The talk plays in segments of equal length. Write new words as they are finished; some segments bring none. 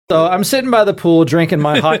So I'm sitting by the pool drinking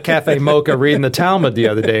my hot cafe mocha, reading the Talmud the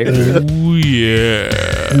other day. Oh, yeah.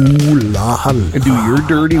 Ooh, la, la. And do your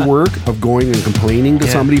dirty work of going and complaining to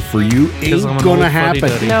somebody for you ain't gonna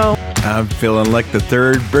happen. No. I'm feeling like the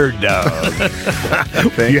third bird dog.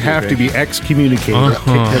 You have to be excommunicated, kicked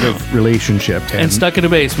out of relationship. And stuck in a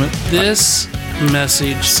basement. This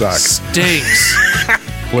message stinks.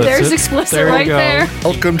 There's explicit right there.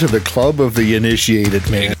 Welcome to the club of the initiated,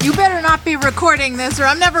 man. You better not be recording this or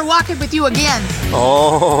I'm never walking with you again.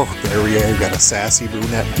 Oh, there we are. Got a sassy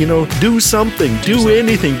brunette. You know, do something, do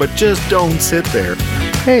anything, but just don't sit there.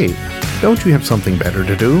 Hey, don't you have something better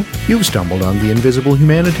to do? You've stumbled on the Invisible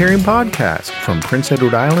Humanitarian Podcast from Prince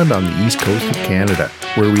Edward Island on the east coast of Canada,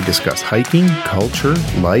 where we discuss hiking, culture,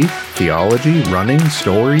 life, theology, running,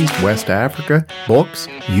 stories, West Africa, books,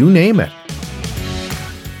 you name it.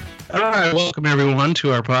 All right, welcome everyone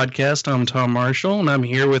to our podcast. I'm Tom Marshall, and I'm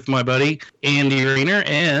here with my buddy Andy Rayner,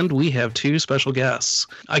 and we have two special guests.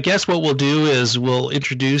 I guess what we'll do is we'll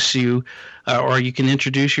introduce you, or you can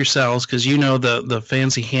introduce yourselves, because you know the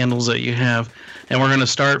fancy handles that you have, and we're going to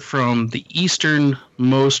start from the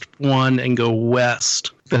easternmost one and go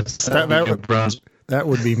west. That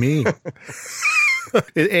would be me.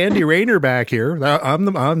 Andy Rayner back here. I'm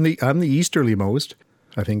the easterly most.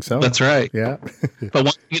 I think so. That's right. Yeah. But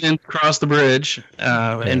once we get across the bridge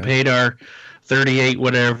and paid our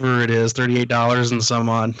 $38 and some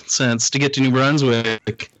odd cents to get to New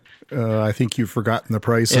Brunswick. I think you've forgotten the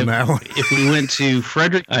price on that one. If we went to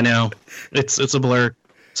Frederick, I know it's a blur.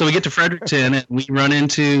 So we get to Fredericton and we run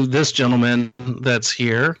into this gentleman that's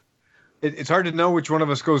here. It's hard to know which one of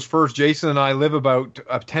us goes first. Jason and I live about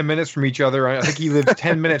 10 minutes from each other. I think he lives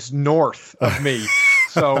 10 minutes north of me.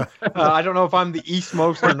 So I don't know if I'm the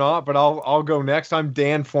eastmost or not, but I'll go next. I'm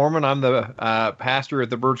Dan Foreman. I'm the pastor at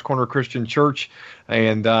the Birds Corner Christian Church,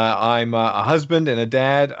 and I'm a husband and a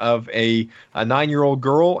dad of a 9-year-old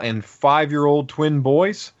girl and 5-year-old twin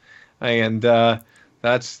boys, and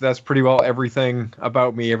that's pretty well everything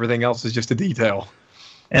about me. Everything else is just a detail.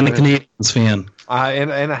 And the Canadiens fan.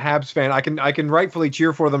 And a Habs fan. I can rightfully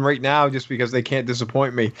cheer for them right now just because they can't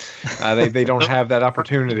disappoint me. They don't have that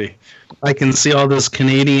opportunity. I can see all this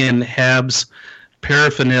Canadian Habs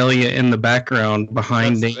paraphernalia in the background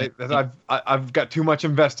behind me. I've got too much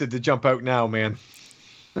invested to jump out now, man.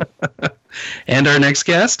 And our next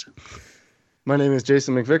guest? My name is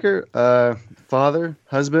Jason McVicker, father,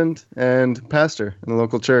 husband, and pastor in the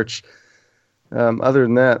local church. Other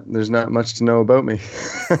than that, there's not much to know about me.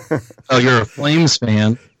 Oh, you're a Flames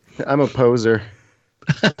fan. I'm a poser.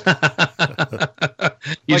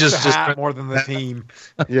 You just hat more than the team.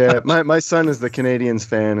 Yeah, my son is the Canadiens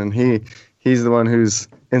fan, and he's the one who's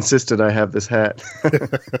insisted I have this hat.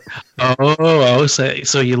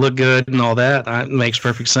 So you look good and all that. That makes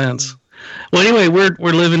perfect sense. Well, anyway,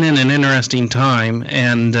 we're living in an interesting time,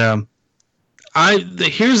 and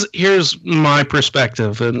here's my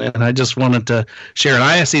perspective, and I just wanted to share it.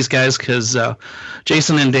 I asked these guys because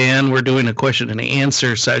Jason and Dan were doing a question and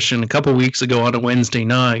answer session a couple weeks ago on a Wednesday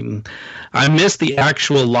night, and I missed the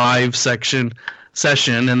actual live session,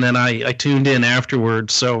 and then I tuned in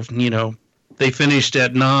afterwards. So they finished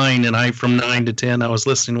at 9, and from 9 to 10 I was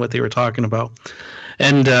listening to what they were talking about.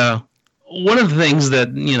 And one of the things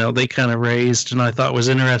that they kind of raised and I thought was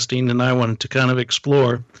interesting, and I wanted to kind of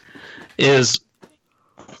explore, is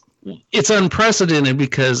it's unprecedented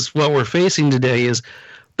because what we're facing today is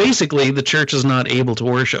basically the church is not able to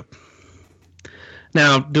worship.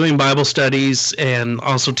 Now, doing Bible studies and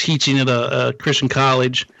also teaching at a Christian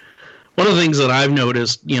college, one of the things that I've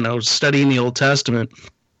noticed, studying the Old Testament,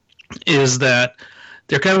 is that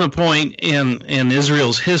there comes a point in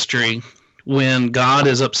Israel's history when God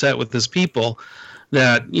is upset with his people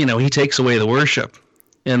that, he takes away the worship.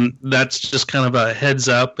 And that's just kind of a heads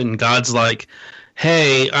up, and God's like,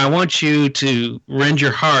 hey, I want you to rend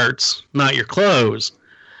your hearts, not your clothes.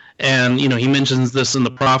 And, he mentions this in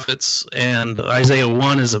the prophets, and Isaiah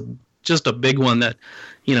 1 is just a big one that,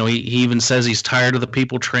 he even says he's tired of the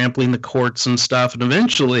people trampling the courts and stuff, and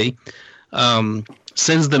eventually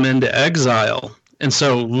sends them into exile. And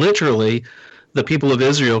so literally the people of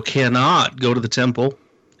Israel cannot go to the temple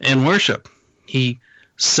and worship. He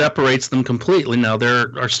separates them completely. Now,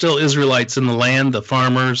 there are still Israelites in the land, the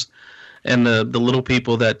farmers and the little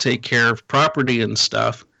people that take care of property and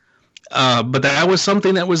stuff. But that was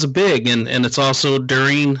something that was big, and it's also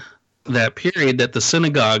during that period that the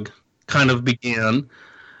synagogue kind of began.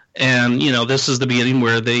 And, this is the beginning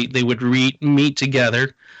where they would meet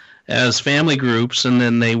together as family groups, and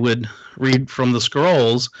then they would read from the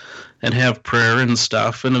scrolls and have prayer and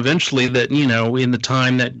stuff. And eventually that, in the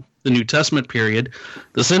time that the New Testament period,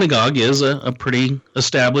 the synagogue is a pretty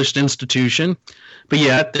established institution, but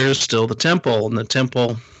yet there's still the temple, and the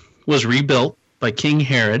temple was rebuilt by King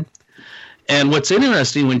Herod. And what's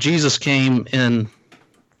interesting, when Jesus came in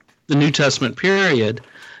the New Testament period,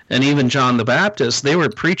 and even John the Baptist, they were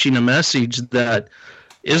preaching a message that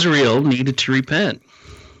Israel needed to repent,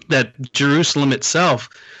 that Jerusalem itself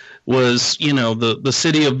was, the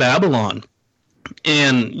city of Babylon.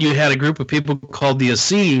 And you had a group of people called the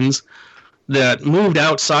Essenes that moved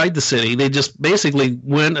outside the city. They just basically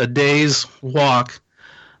went a day's walk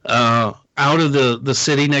out of the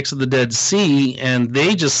city next to the Dead Sea, and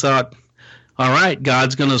they just thought, all right,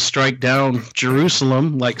 God's going to strike down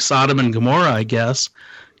Jerusalem like Sodom and Gomorrah, I guess,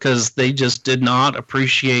 because they just did not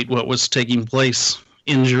appreciate what was taking place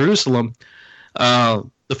in Jerusalem.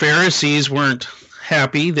 The Pharisees weren't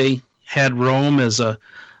happy. They had Rome as a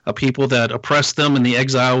people that oppressed them, and the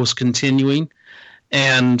exile was continuing.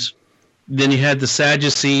 And then you had the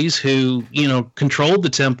Sadducees who, controlled the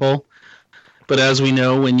temple. But as we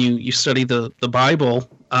know, when you study the Bible,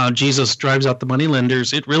 Jesus drives out the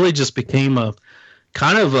moneylenders. It really just became a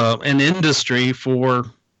kind of an industry for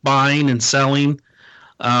buying and selling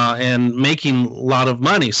and making a lot of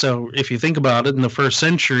money. So if you think about it, in the first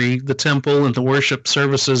century, the temple and the worship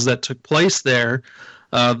services that took place there,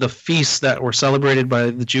 the feasts that were celebrated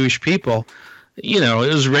by the Jewish people, it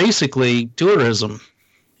was basically tourism.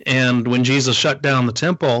 And when Jesus shut down the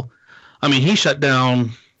temple, he shut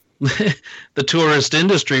down the tourist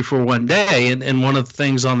industry for one day. And one of the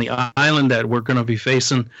things on the island that we're going to be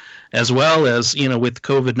facing, as well as, with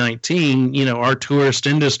COVID-19, our tourist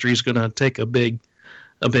industry is going to take a big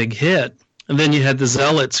hit. And then you had the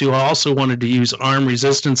Zealots who also wanted to use armed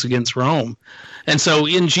resistance against Rome. And so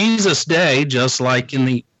in Jesus' day, just like in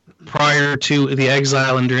the prior to the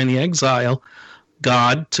exile and during the exile,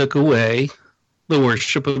 God took away the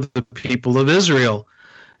worship of the people of Israel.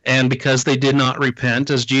 And because they did not repent,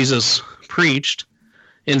 as Jesus preached,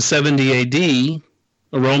 in 70 AD, a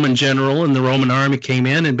Roman general and the Roman army came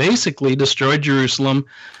in and basically destroyed Jerusalem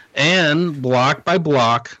and block by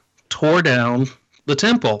block tore down the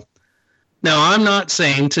temple. Now, I'm not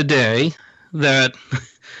saying today that,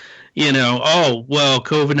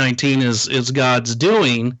 COVID-19 is God's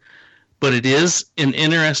doing, but it is an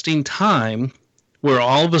interesting time where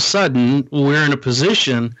all of a sudden we're in a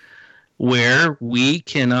position where we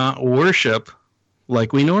cannot worship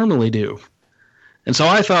like we normally do. And so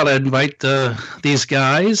I thought I'd invite these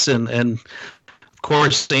guys and of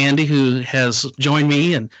course, Andy, who has joined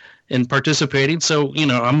me and participating. So,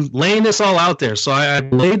 I'm laying this all out there. So I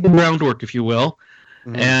laid the groundwork, if you will.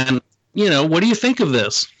 Mm-hmm. And, what do you think of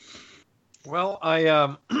this? Well,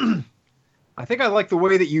 I think I like the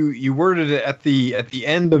way that you worded it at the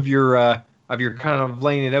end of your kind of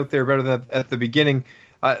laying it out there better than at the beginning.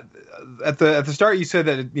 At the start, you said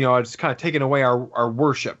that it's kind of taken away our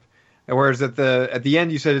worship, and whereas at the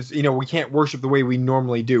end you said it's we can't worship the way we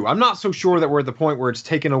normally do. I'm not so sure that we're at the point where it's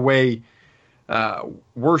taken away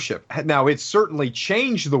worship. Now, it's certainly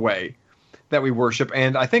changed the way that we worship,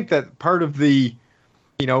 and I think that part of the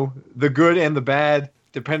the good and the bad,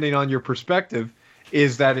 depending on your perspective,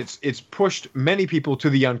 is that it's pushed many people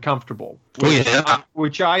to the uncomfortable,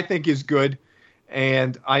 which I think is good.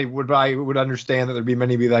 And I would understand that there'd be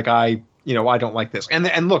many be like, I don't like this.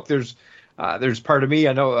 And look, there's part of me,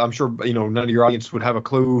 I'm sure none of your audience would have a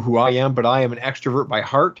clue who I am, but I am an extrovert by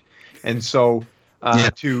heart. And so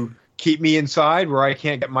to keep me inside where I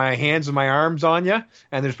can't get my hands and my arms on you,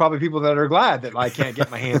 and there's probably people that are glad that I can't get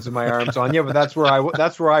my hands and my arms on you, but that's where I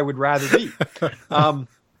would rather be. But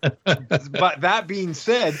that being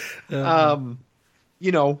said, the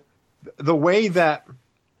way that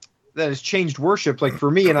has changed worship, like for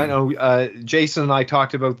me, and I know Jason and I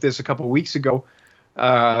talked about this a couple of weeks ago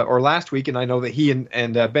or last week, and I know that he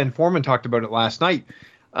and Ben Foreman talked about it last night.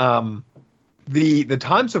 The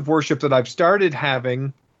times of worship that I've started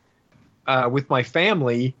having with my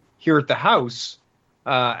family here at the house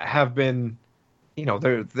have been,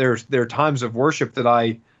 there are times of worship that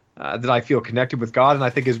I feel connected with God, and I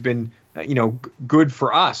think has been good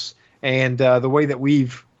for us. And the way that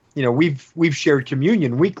we've shared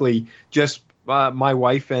communion weekly, just my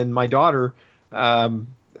wife and my daughter,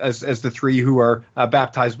 as the three who are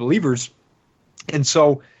baptized believers. And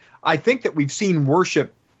so I think that we've seen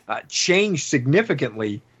worship change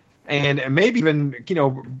significantly, and maybe even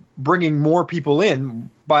bringing more people in.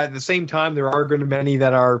 But at the same time, there are going to be many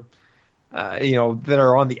that are that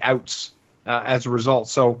are on the outs as a result.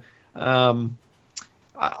 So I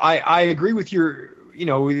agree with your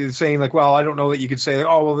saying like, well, I don't know that you could say,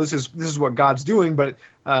 oh, well, this is what God's doing, but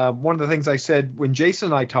one of the things I said when Jason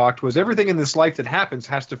and I talked was everything in this life that happens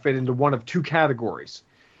has to fit into one of two categories.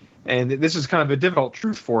 And this is kind of a difficult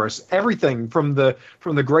truth for us. Everything from the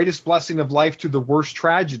greatest blessing of life to the worst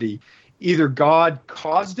tragedy, either God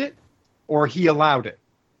caused it or he allowed it.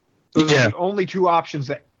 Those are the only two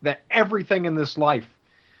options that everything in this life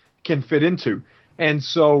can fit into. And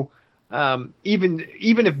so even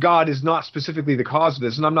if God is not specifically the cause of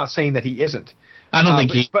this, and I'm not saying that he isn't. I don't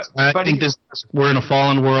think I think we're in a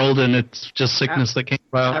fallen world and it's just sickness that came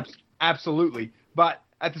about. Absolutely. But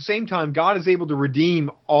at the same time, God is able to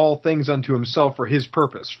redeem all things unto himself for his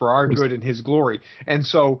purpose, for our good and his glory. And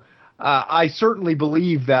so I certainly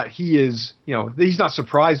believe that he is, he's not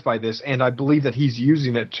surprised by this, and I believe that he's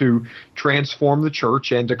using it to transform the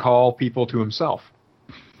church and to call people to himself.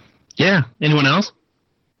 Yeah. Anyone else?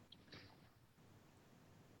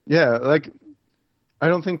 Yeah, I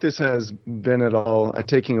don't think this has been at all a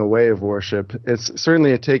taking away of worship. It's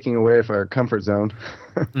certainly a taking away of our comfort zone.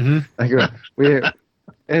 Mm-hmm.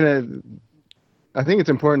 I think it's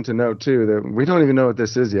important to note, too, that we don't even know what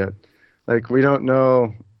this is yet. We don't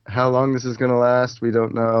know how long this is going to last. We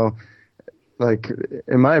don't know.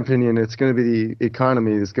 In my opinion, it's going to be the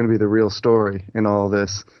economy that's going to be the real story in all of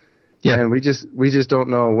this. Yeah. And we just don't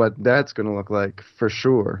know what that's going to look like for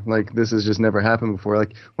sure. This has just never happened before.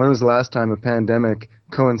 When was the last time a pandemic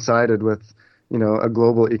coincided with, a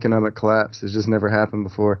global economic collapse? It's just never happened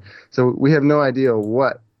before. So we have no idea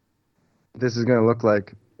what this is going to look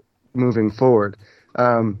like moving forward.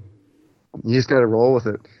 You just got to roll with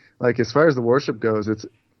it. As far as the worship goes,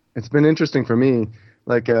 it's been interesting for me,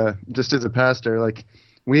 just as a pastor,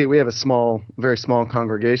 we have a very small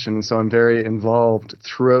congregation, so I'm very involved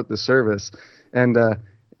throughout the service. And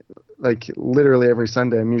literally every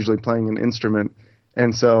Sunday I'm usually playing an instrument.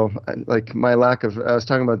 And so my lack of, I was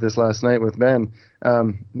talking about this last night with Ben,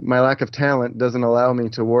 my lack of talent doesn't allow me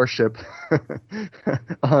to worship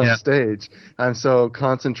on stage. I'm so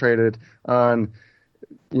concentrated on,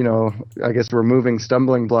 I guess removing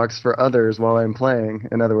stumbling blocks for others while I'm playing.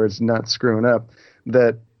 In other words, not screwing up,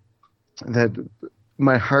 that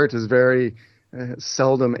my heart is very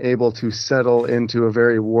seldom able to settle into a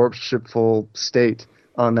very worshipful state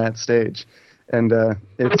on that stage. And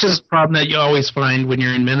which is a problem that you always find when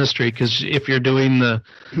you're in ministry, because if you're doing the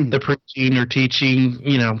preaching or teaching,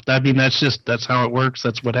 that's how it works.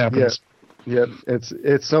 That's what happens. Yeah,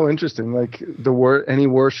 it's so interesting. Any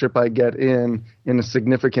worship I get in a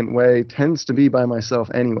significant way tends to be by myself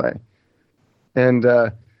anyway. And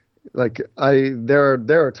there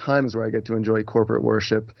are times where I get to enjoy corporate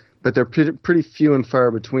worship, but they're pretty few and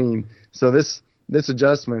far between. So this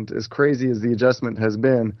adjustment, as crazy as the adjustment has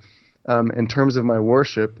been, in terms of my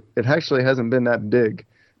worship, it actually hasn't been that big.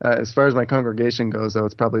 As far as my congregation goes, though,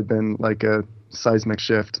 it's probably been like a seismic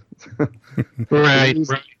shift. Right.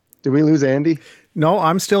 Did we lose Andy? No,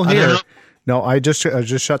 I'm still here. No, I just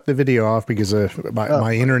shut the video off because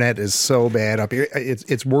my internet is so bad up here.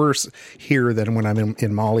 It's worse here than when I'm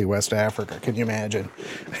in Mali, West Africa. Can you imagine?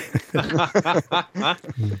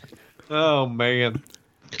 Oh man.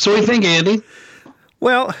 So what do you think, Andy?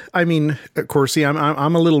 Well, I mean, of course, see,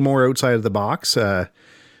 I'm a little more outside of the box.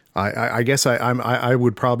 I guess I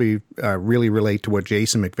would probably really relate to what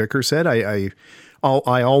Jason McVicker said.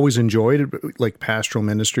 I always enjoyed pastoral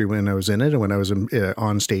ministry when I was in it, and when I was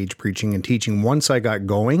on stage preaching and teaching. Once I got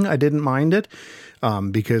going, I didn't mind it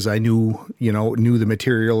because I knew the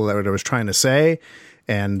material that I was trying to say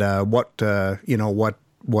and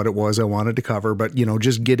what it was I wanted to cover. But,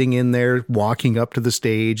 just getting in there, walking up to the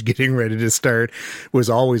stage, getting ready to start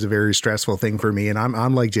was always a very stressful thing for me. And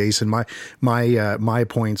I'm like Jason, my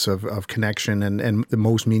points of connection and the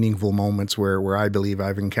most meaningful moments where I believe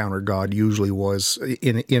I've encountered God usually was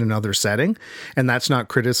in another setting. And that's not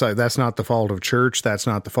criticized. That's not the fault of church. That's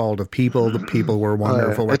not the fault of people. The people were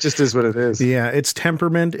wonderful. It just is what it is. Yeah. It's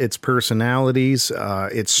temperament, it's personalities,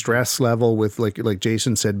 it's stress level with like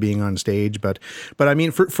Jason said, being on stage. But I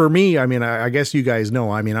mean, for me, I mean, I guess you guys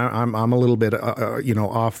know, I mean, I'm a little bit,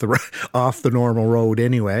 off the normal road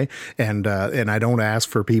anyway. And I don't ask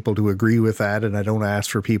for people to agree with that. And I don't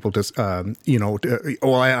ask for people to,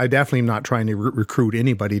 I definitely am not trying to recruit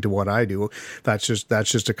anybody to what I do. That's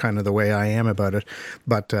just a kind of the way I am about it.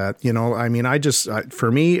 But, I mean,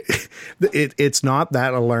 for me, it's not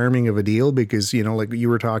that alarming of a deal because, like you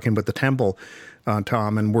were talking about the temple.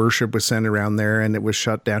 Tom, and worship was sent around there, and it was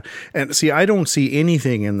shut down. And see, I don't see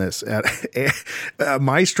anything in this.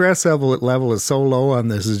 My stress level is so low on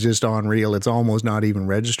this, is just unreal. It's almost not even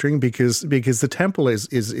registering because the temple is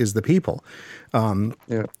the people. You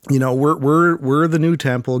know, we're the new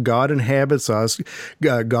temple. God inhabits us.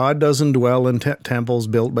 God doesn't dwell in temples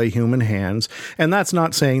built by human hands. And that's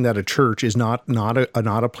not saying that a church is not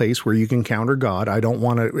a place where you can encounter God. I don't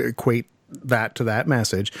want to equate that to that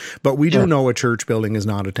message, but we do know a church building is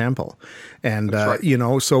not a temple. And right. You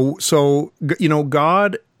know, so you know,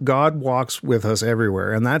 God walks with us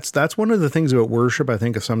everywhere, and that's one of the things about worship I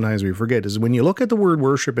think sometimes we forget, is when you look at the word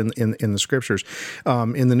worship in the scriptures,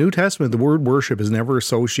 in the New Testament, the word worship is never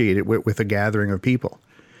associated with a gathering of people.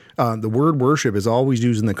 The word worship is always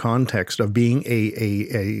used in the context of being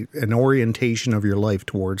an orientation of your life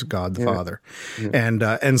towards God the Father,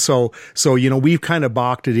 and so you know, we've kind of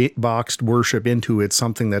boxed worship into it's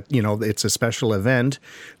something that, you know, it's a special event,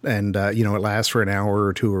 and you know, it lasts for an hour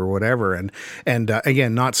or two or whatever, and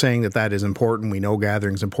again, not saying that is important. We know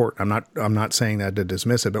gathering's important. I'm not saying that to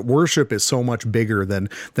dismiss it, but worship is so much bigger than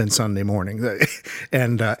Sunday morning,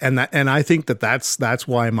 and I think that's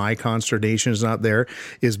why my consternation is not there,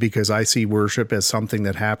 is because I see worship as something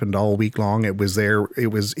that happened all week long. It was there. It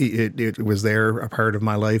was there, a part of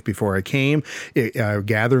my life before I came.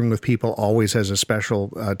 Gathering with people always has a special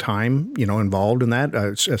time, you know, involved in that,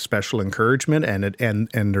 a special encouragement,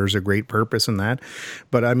 and there's a great purpose in that.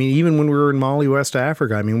 But I mean, even when we were in Mali, West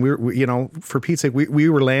Africa, I mean, we you know, for Pete's sake, we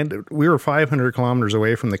were 500 kilometers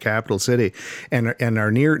away from the capital city, and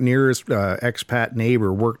our nearest expat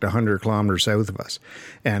neighbor worked 100 kilometers south of us,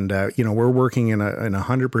 and you know, we're working in a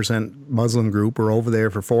 100% Muslim group. We're over there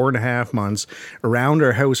for 4.5 months. Around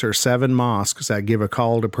our house are 7 mosques that give a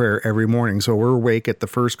call to prayer every morning. So we're awake at the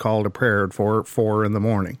first call to prayer at 4 in the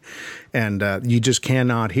morning. And you just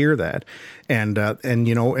cannot hear that. And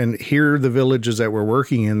you know, and here the villages that we're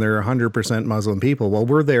working in, they're 100% Muslim people. Well,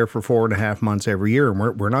 we're there for 4.5 months every year, and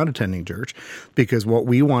we're not attending church, because what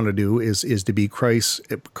we want to do is to be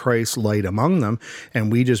Christ's light among them.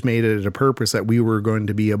 And we just made it a purpose that we were going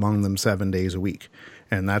to be among them 7 days a week.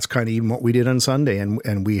 And that's kind of even what we did on Sunday.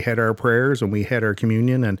 And we had our prayers and we had our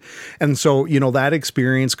communion. And so, you know, that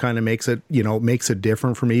experience kind of makes it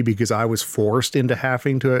different for me, because I was forced into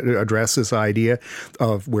having to address this idea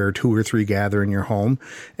of where 2 or 3 gather in your home.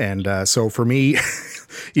 And so for me,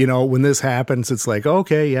 you know, when this happens, it's like,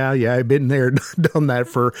 okay, yeah, I've been there, done that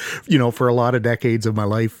for a lot of decades of my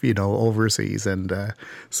life, you know, overseas. And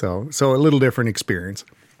so a little different experience.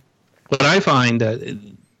 But I find that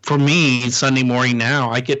for me, Sunday morning now,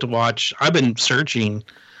 I get to watch. I've been searching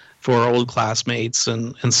for old classmates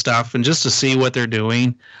and stuff, and just to see what they're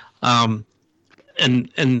doing. And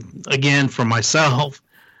again, for myself,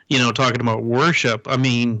 you know, talking about worship, I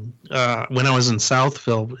mean, when I was in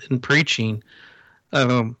Southville in preaching,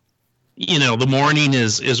 you know, the morning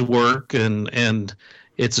is work and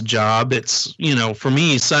it's a job. It's, you know, for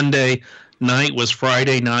me, Sunday night was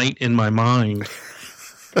Friday night in my mind.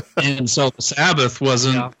 And so the Sabbath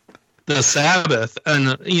wasn't the Sabbath,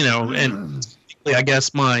 and you know, and I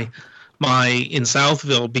guess my in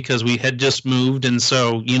Southville, because we had just moved, and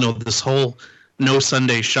so, you know, this whole no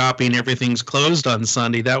Sunday shopping, everything's closed on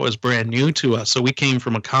Sunday, that was brand new to us. So we came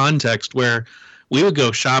from a context where we would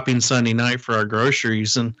go shopping Sunday night for our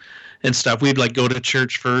groceries and stuff. We'd like go to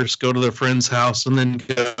church first, go to their friend's house, and then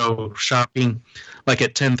go shopping like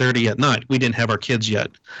at 10:30 at night. We didn't have our kids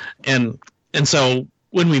yet, and so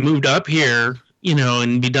when we moved up here, you know,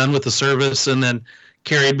 and be done with the service, and then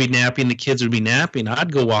Carrie would be napping, the kids would be napping,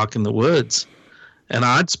 I'd go walk in the woods, and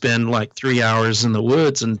I'd spend like 3 hours in the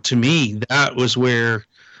woods. And to me, that was where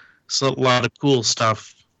a lot of cool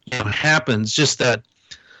stuff, you know, happens. Just that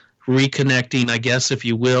reconnecting, I guess, if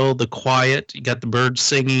you will, the quiet. You got the birds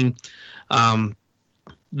singing.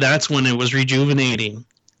 That's when it was rejuvenating.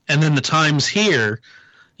 And then the times here,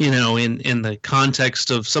 you know, in the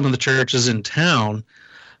context of some of the churches in town,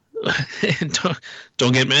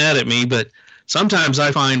 don't get mad at me, but sometimes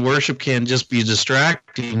I find worship can just be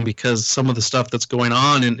distracting, because some of the stuff that's going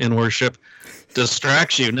on in worship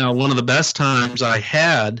distracts you. Now, one of the best times I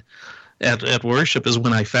had at worship is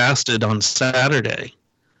when I fasted on Saturday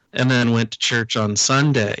and then went to church on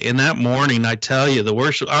Sunday. And that morning, I tell you, the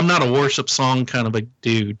worship, I'm not a worship song kind of a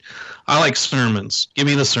dude. I like sermons. Give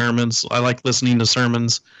me the sermons. I like listening to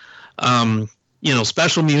sermons. You know,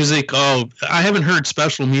 special music. Oh, I haven't heard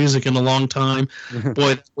special music in a long time.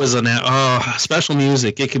 Boy, it was special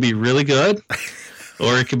music. It could be really good,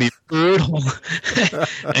 or it could be brutal.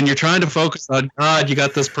 And you're trying to focus on God. You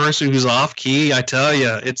got this person who's off key. I tell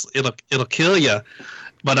you, it'll kill you.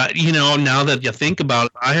 But now that you think about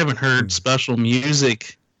it, I haven't heard special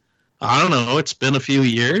music. I don't know. It's been a few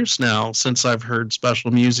years now since I've heard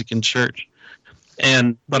special music in church.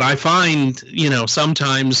 But I find,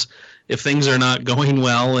 sometimes if things are not going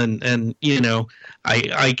well and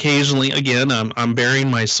I occasionally, again, I'm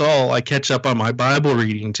burying my soul, I catch up on my Bible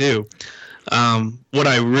reading too. What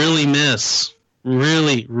I really miss,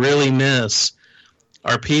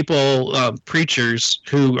 are people, preachers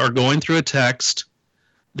who are going through a text.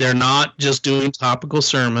 They're not just doing topical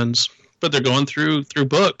sermons, but they're going through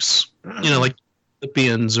books, like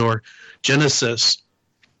Philippians or Genesis.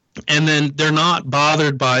 And then they're not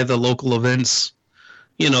bothered by the local events,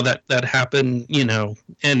 that happen,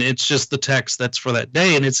 and it's just the text that's for that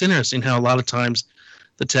day. And it's interesting how a lot of times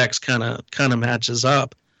the text kind of matches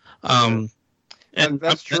up. And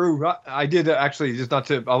that's true. I did actually, just not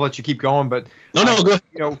to, I'll let you keep going, but no, go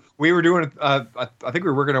ahead. We were doing, I think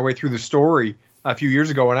we were working our way through the story a few years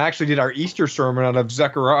ago, and I actually did our Easter sermon out of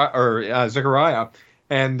Zechariah,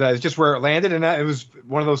 and it's just where it landed, and it was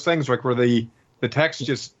one of those things like where the text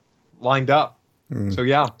just lined up. So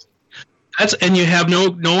yeah, and you have no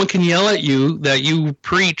one can yell at you that you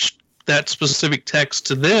preached that specific text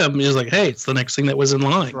to them. It's like, hey, it's the next thing that was in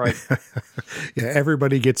line. Right. Yeah,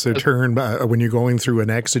 everybody gets a turn when you're going through an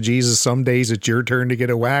exegesis. Some days it's your turn to get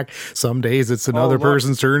a whack. Some days it's another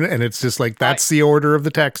person's turn, and it's just like that's the order of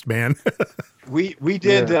the text, man. We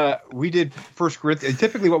did First Corinthians.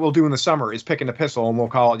 Typically, what we'll do in the summer is pick an epistle, and we'll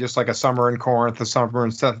call it just like a summer in Corinth, a summer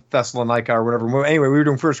in Thessalonica, or whatever. Anyway, we were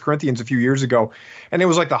doing First Corinthians a few years ago, and it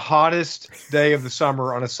was like the hottest day of the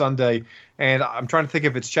summer on a Sunday. And I'm trying to think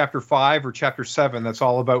if it's chapter 5 or chapter 7. That's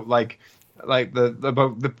all about about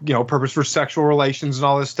the purpose for sexual relations and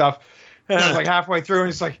all this stuff. And I was like halfway through, and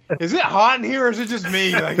it's like, is it hot in here, or is it just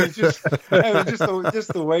me? Like it was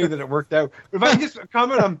just the way that it worked out. But if I can just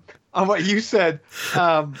comment on what you said,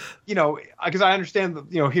 because I understand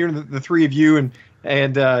hearing the three of you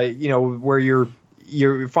and where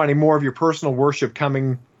you're finding more of your personal worship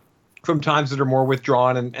coming from times that are more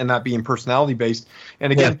withdrawn and not being personality based.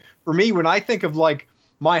 And again, for me, when I think of like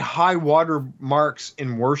my high water marks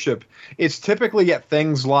in worship, it's typically at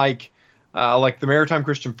things like the Maritime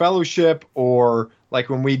Christian Fellowship, or like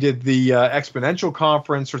when we did the Exponential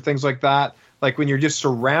Conference, or things like that. Like when you're just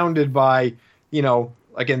surrounded by,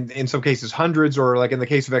 like in some cases hundreds, or like in the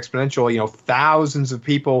case of Exponential, thousands of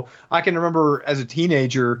people. I can remember as a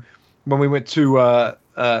teenager when we went to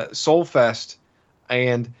Soul Fest,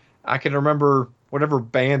 and I can remember whatever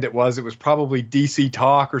band it was probably DC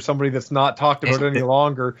Talk or somebody that's not talked about any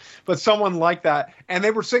longer, but someone like that. And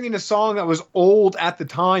they were singing a song that was old at the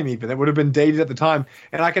time, even that would have been dated at the time.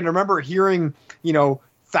 And I can remember hearing,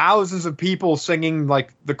 thousands of people singing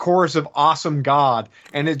like the chorus of Awesome God.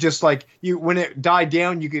 And it just like when it died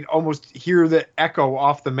down, you could almost hear the echo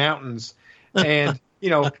off the mountains. And,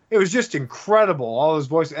 it was just incredible, all those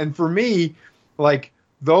voices. And for me, like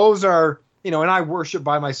those are, and I worship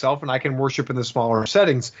by myself, and I can worship in the smaller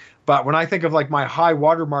settings. But when I think of like my high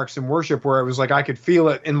watermarks in worship, where it was like I could feel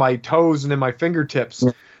it in my toes and in my fingertips,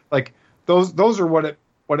 like those are what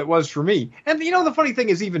it was for me. And the funny thing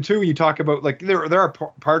is, even too, you talk about like there are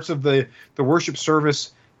parts of the worship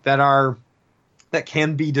service that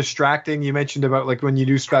can be distracting. You mentioned about like when you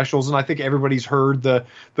do specials, and I think everybody's heard the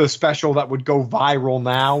special that would go viral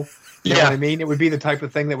now. You know what I mean? It would be the type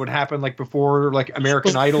of thing that would happen like before like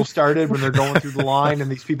American Idol started, when they're going through the line and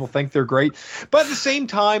these people think they're great. But at the same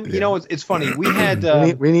time, it's funny. We had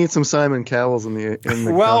we need some Simon Cowells in the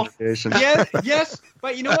congregation. Yes.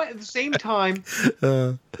 But you know what? At the same time,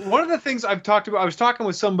 one of the things I've talked about, I was talking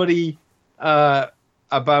with somebody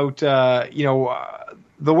about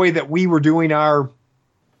the way that we were doing our,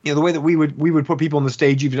 the way that we would put people on the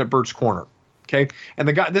stage even at Bert's Corner. Okay. And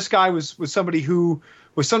this guy was somebody who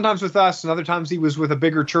was sometimes with us, and other times he was with a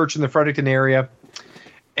bigger church in the Fredericton area.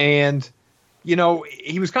 And, he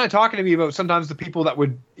was kind of talking to me about sometimes the people that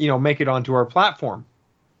would, make it onto our platform.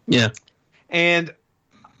 Yeah. And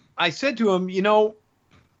I said to him,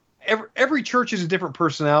 every church is a different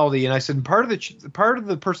personality. And I said, part of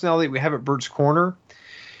the personality that we have at Bert's Corner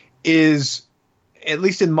is, at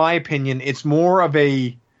least in my opinion, it's more of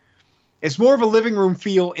a living room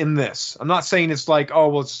feel in this. I'm not saying it's like,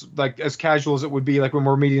 it's like as casual as it would be like when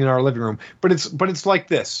we're meeting in our living room, but it's like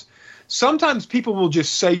this. Sometimes people will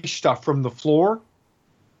just say stuff from the floor,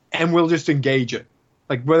 and we'll just engage it,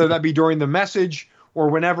 like whether that be during the message or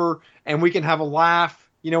whenever, and we can have a laugh,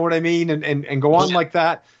 you know what I mean, and go on like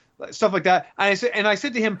that, stuff like that. And I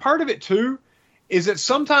said to him, part of it too is that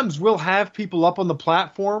sometimes we'll have people up on the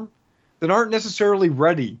platform that aren't necessarily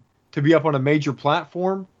ready to be up on a major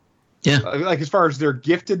platform. Yeah. Like as far as their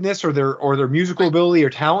giftedness or their musical ability or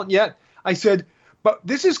talent yet. I said, but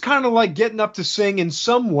this is kind of like getting up to sing in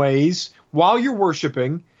some ways while you're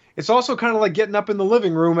worshiping. It's also kind of like getting up in the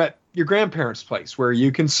living room at your grandparents' place where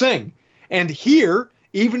you can sing. And here,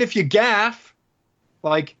 even if you gaff,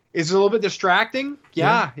 like, is it a little bit distracting?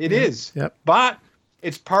 Yeah, it is. Yep. But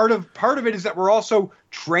it's part of it is that we're also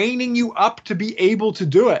training you up to be able to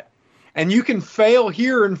do it. And you can fail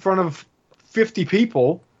here in front of 50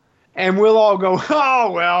 people, and we'll all go,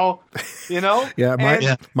 oh, well, you know?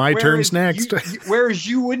 My turn's next. Whereas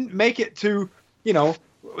you wouldn't make it to, you know,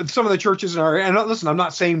 some of the churches in our area. And listen, I'm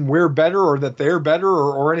not saying we're better or that they're better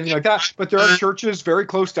or anything like that, but there are churches very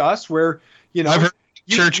close to us where, you know,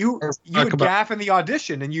 you would gaff in the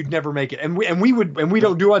audition and you'd never make it. And we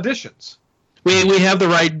don't do auditions. We have the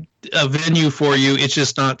right venue for you. It's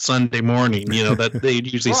just not Sunday morning, you know, that they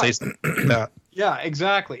usually say something like that. Yeah,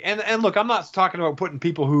 exactly. And look, I'm not talking about putting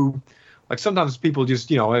people who, like, sometimes people just,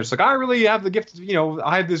 you know, it's like, I really have the gift, you know,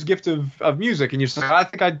 I have this gift of music. And you're just like, I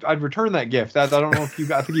think I'd return that gift. I don't know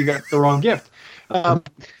if I think you got the wrong gift.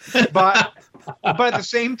 But at the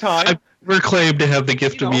same time, we're claimed to have the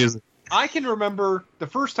gift of music. I can remember the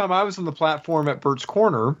first time I was on the platform at Bert's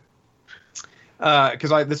Corner,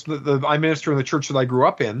 because I minister in the church that I grew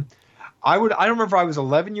up in. I don't remember if I was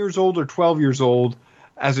 11 years old or 12 years old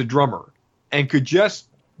as a drummer, and could just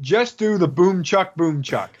do the boom chuck.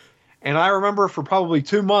 And I remember for probably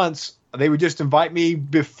 2 months they would just invite me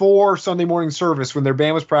before Sunday morning service when their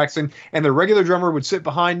band was practicing, and their regular drummer would sit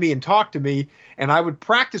behind me and talk to me, and I would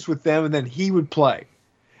practice with them, and then he would play.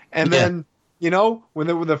 And then, you know, when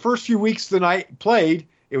the first few weeks the night played,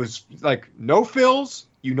 it was like no fills.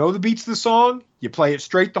 You know the beats of the song. You play it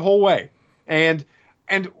straight the whole way. And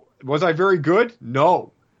was I very good?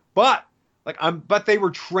 No. But they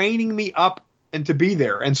were training me up and to be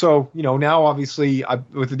there. And so, you know, now obviously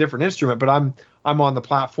with a different instrument, but I'm on the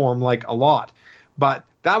platform like a lot. But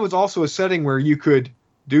that was also a setting where you could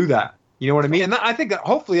do that. You know what I mean? And I think that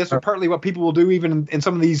hopefully that's partly what people will do even in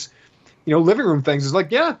some of these, you know, living room things is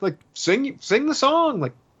like, yeah, like sing the song,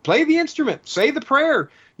 like play the instrument, say the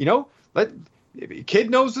prayer, you know, if a kid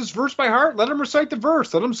knows this verse by heart, let him recite the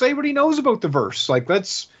verse. Let him say what he knows about the verse. Like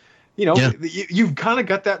that's, you know, you've kind of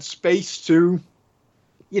got that space to,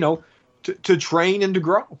 you know, to train and to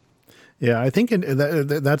grow. Yeah, I think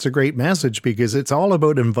that's a great message because it's all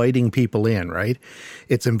about inviting people in, right?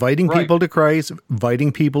 It's inviting people to Christ,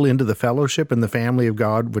 inviting people into the fellowship and the family of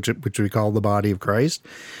God, which we call the body of Christ.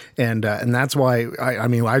 And that's why,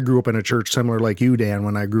 I grew up in a church similar like you, Dan,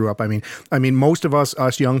 when I grew up. I mean, most of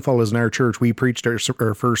us young fellas in our church, we preached our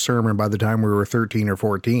first sermon by the time we were 13 or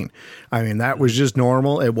 14. I mean, that was just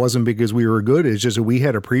normal. It wasn't because we were good. It's just that we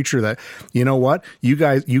had a preacher that, you know what, you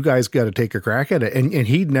guys got to take a crack at it. And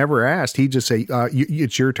he'd never asked. He'd just say,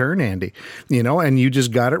 it's your turn, Andy, you know, and you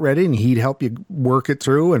just got it ready and he'd help you work it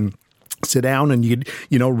through and sit down and you'd,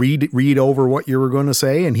 you know, read over what you were going to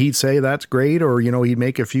say and he'd say, that's great. Or, you know, he'd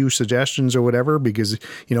make a few suggestions or whatever, because,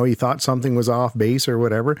 you know, he thought something was off base or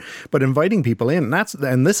whatever, but inviting people in.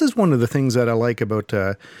 And this is one of the things that I like about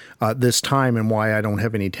this time and why I don't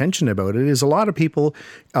have any tension about it is a lot of people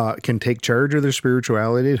can take charge of their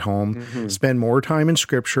spirituality at home, spend more time in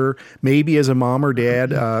scripture, maybe as a mom or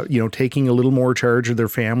dad, you know, taking a little more charge of their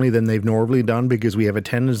family than they've normally done, because we have a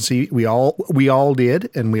tendency, we all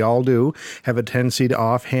did, and we all do have a tendency to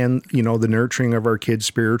offhand, you know, the nurturing of our kids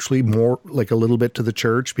spiritually more like a little bit to the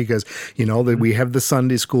church, because, you know, that we have the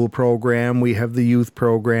Sunday school program, we have the youth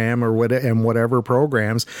program or whatever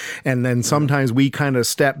programs. And then sometimes we kind of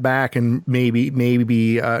step back and maybe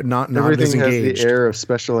not everything as engaged. Has the air of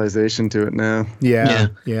specialization to it now. Yeah.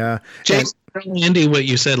 Jason, Andy, what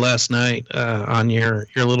you said last night on your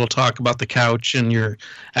little talk about the couch, and you're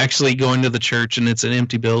actually going to the church and it's an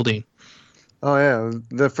empty building. Oh yeah,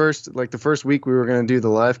 the first week we were going to do the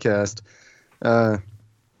live cast,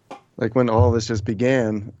 like when all this just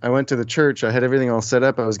began, I went to the church. I had everything all set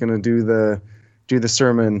up. I was going to do the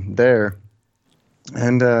sermon there,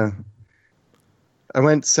 and I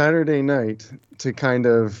went Saturday night to kind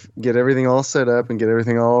of get everything all set up and get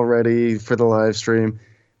everything all ready for the live stream,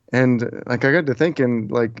 and like I got to thinking,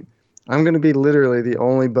 like I'm going to be literally the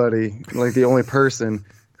only person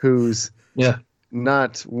who's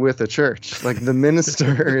not with a church. Like the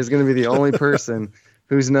minister is going to be the only person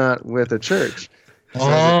who's not with a church. So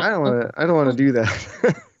I don't want to do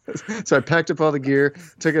that. So I packed up all the gear,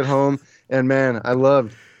 took it home, and man, I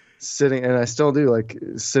loved sitting, and I still do, like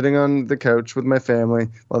sitting on the couch with my family.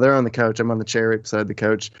 While they're on the couch, I'm on the chair right beside the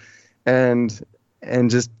couch, and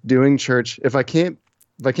just doing church. If I can't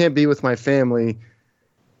be with my family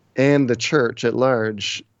and the church at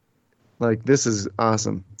large, like this is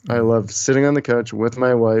awesome. I love sitting on the couch with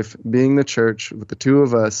my wife, being the church with the two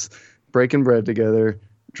of us, breaking bread together,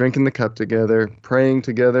 drinking the cup together, praying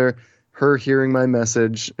together, her hearing my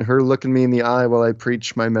message, her looking me in the eye while I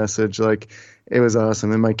preach my message. Like, it was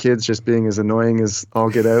awesome. And my kids just being as annoying as all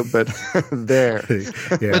get out, but there.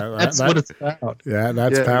 Yeah, that's what it's about. Yeah,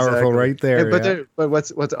 that's powerful exactly. Right there. But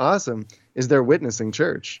what's awesome is they're witnessing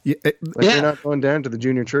church. They're not going down to the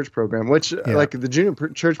junior church program, which like the junior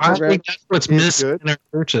church program, I think that's what's missing in our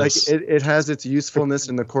churches. Like it has its usefulness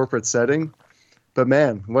in the corporate setting. But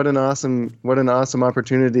man, what an awesome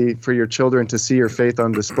opportunity for your children to see your faith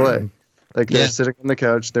on display. Like they're sitting on the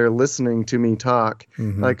couch, they're listening to me talk.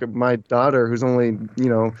 Mm-hmm. Like my daughter, who's only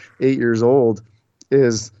 8 years old,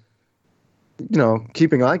 is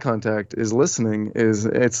keeping eye contact, is listening.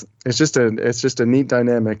 It's just a neat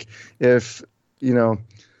dynamic. If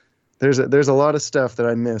there's a lot of stuff that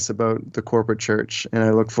I miss about the corporate church, and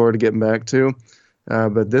I look forward to getting back to.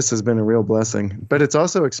 But this has been a real blessing. But it's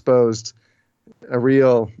also exposed a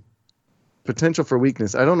real potential for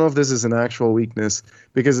weakness. I don't know if this is an actual weakness,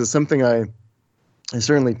 because it's something I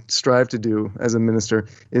certainly strive to do as a minister,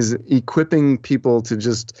 is equipping people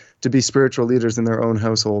to be spiritual leaders in their own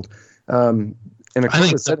household. In a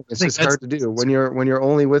corporate setting, it's just hard to do when you're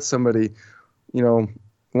only with somebody,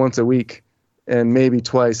 once a week and maybe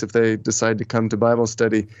twice if they decide to come to Bible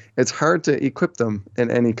study. It's hard to equip them in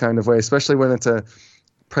any kind of way, especially when it's a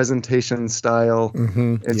presentation style.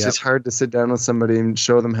 Mm-hmm. It's just hard to sit down with somebody and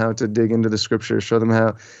show them how to dig into the scriptures, show them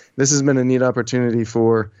how. This has been a neat opportunity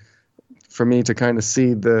for me to kind of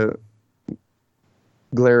see the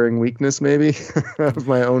glaring weakness maybe of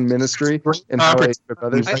my own ministry and how I equip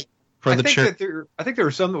others. I think there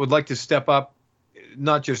are some that would like to step up,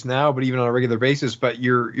 not just now, but even on a regular basis. But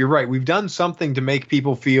you're right. We've done something to make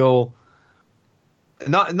people feel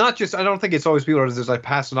not just. I don't think it's always people just like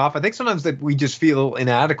passing off. I think sometimes that we just feel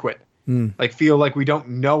inadequate, like feel like we don't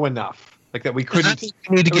know enough, like that we couldn't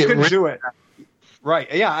do it.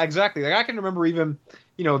 Right. Yeah. Exactly. Like I can remember even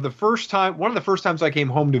one of the first times I came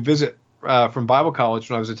home to visit from Bible college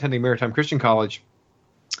when I was attending Maritime Christian College.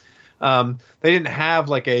 They didn't have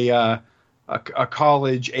like a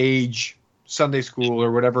college age Sunday school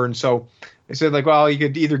or whatever, and so they said like, well, you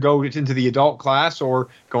could either go into the adult class or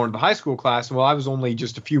go into the high school class. And well, I was only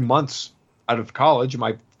just a few months out of college.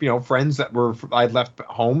 My friends that I'd left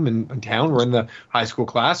home in town were in the high school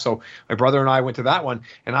class, so my brother and I went to that one.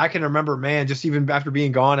 And I can remember, man, just even after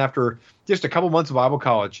being gone after just a couple months of Bible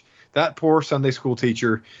college, that poor Sunday school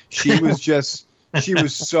teacher, she was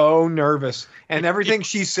so nervous, and everything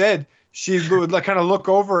she said, she would like kind of look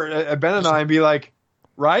over at Ben and I and be like,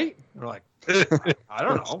 right? And we're like, I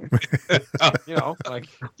don't know. Like,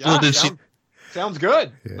 yeah, sounds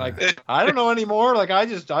good. Yeah. Like, I don't know anymore. Like,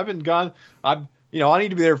 I've been gone. I need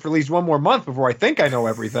to be there for at least one more month before I think I know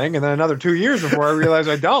everything, and then another 2 years before I realize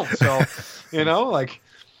I don't. So, like.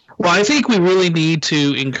 Well, I think we really need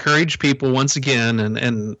to encourage people once again,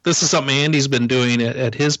 and this is something Andy's been doing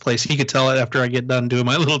at his place. He could tell it after I get done doing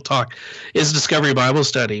my little talk, is Discovery Bible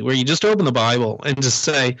Study, where you just open the Bible and just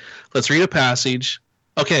say, let's read a passage.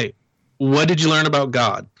 Okay, what did you learn about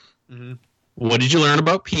God? Mm-hmm. What did you learn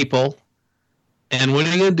about people? And what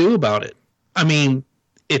are you going to do about it? I mean,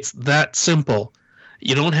 it's that simple.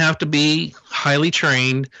 You don't have to be highly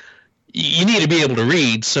trained. You need to be able to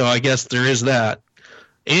read, so I guess there is that.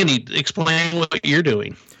 Andy, explain what you're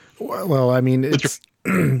doing. Well, I mean, it's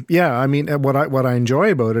yeah. I mean, what I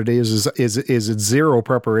enjoy about it is it's zero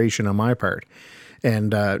preparation on my part,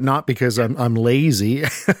 and not because I'm lazy,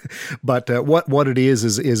 but what it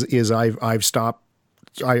is I've stopped.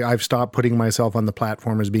 I've stopped putting myself on the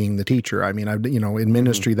platform as being the teacher. I mean, in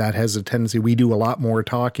ministry that has a tendency. We do a lot more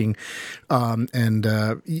talking,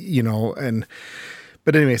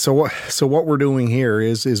 But anyway, so what we're doing here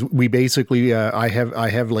is we basically I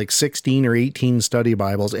have like 16 or 18 study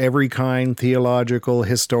Bibles, every kind, theological,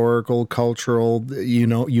 historical, cultural, you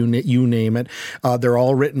name it. They're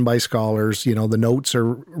all written by scholars. The notes are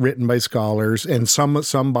written by scholars, and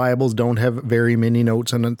some Bibles don't have very many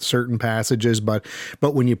notes on certain passages, but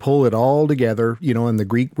when you pull it all together, in the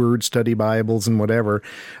Greek word study Bibles and whatever,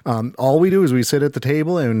 all we do is we sit at the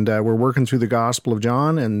table and we're working through the Gospel of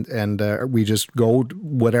John, and we just go.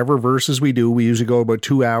 Whatever verses we do, we usually go about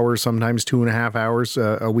 2 hours, sometimes 2.5 hours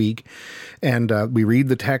a week. And we read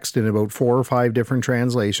the text in about 4 or 5 different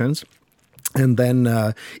translations. And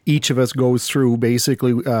then each of us goes through,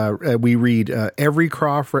 basically, we read every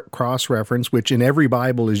cross-reference, which in every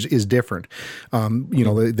Bible is different.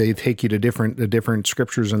 They take you to different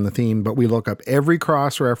scriptures in the theme, but we look up every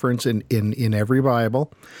cross-reference in every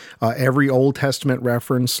Bible, every Old Testament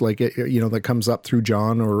reference, that comes up through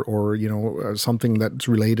John or something that's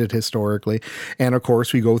related historically. And of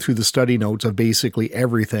course, we go through the study notes of basically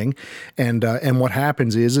everything. And what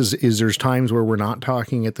happens is there's times where we're not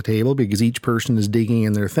talking at the table because each person is digging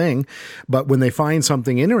in their thing, but when they find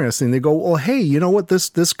something interesting, they go, "Oh, hey, you know what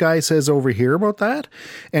this guy says over here about that?"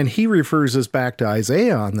 And he refers us back to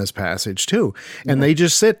Isaiah on this passage too. And they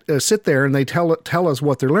just sit there and they tell us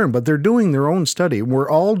what they learned, but they're doing their own study. We're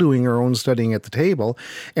all doing our own studying at the table,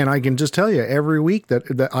 and I can just tell you every week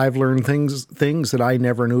that I've learned things that I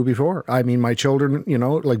never knew before. I mean, my children,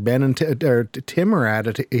 like Ben and Tim are at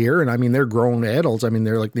it here, and I mean they're grown adults. I mean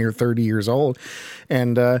they're like near 30 years old,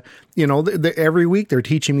 and every week they're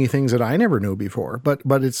teaching me things that I never knew before, but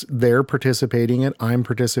they're participating in it, I'm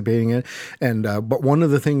participating in it. And, but one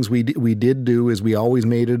of the things we did do is we always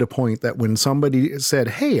made it a point that when somebody said,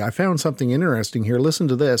 "Hey, I found something interesting here, listen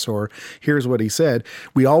to this," or "Here's what he said,"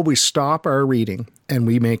 we always stop our reading and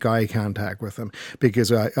we make eye contact with them,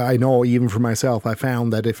 because I know even for myself, I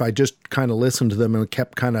found that if I just kind of listened to them and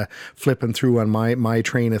kept kind of flipping through on my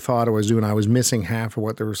train of thought I was doing, I was missing half of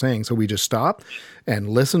what they were saying. So we just stopped and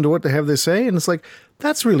listened to what they have to say. And it's like,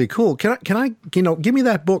 that's really cool. Can I, give me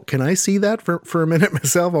that book. Can I see that for a minute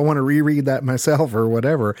myself? I want to reread that myself or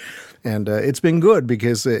whatever. And it's been good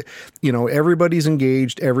because, everybody's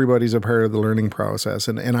engaged. Everybody's a part of the learning process.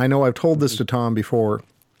 And I know I've told this to Tom before.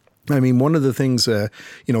 I mean, one of the things,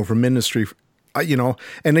 from ministry,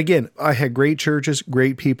 and again, I had great churches,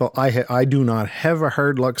 great people. I do not have a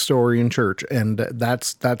hard luck story in church, and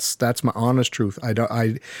that's my honest truth.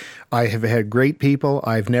 I have had great people.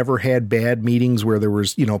 I've never had bad meetings where there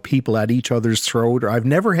was, people at each other's throat, or I've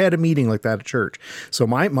never had a meeting like that at church. So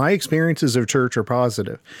my experiences of church are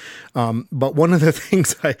positive. But one of the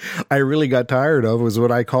things I really got tired of was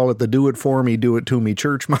what I call it the "do it for me, do it to me"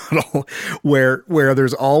 church model, where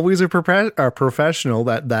there's always a professional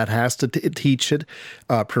that has to teach it,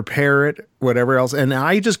 prepare it, whatever else. And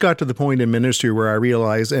I just got to the point in ministry where I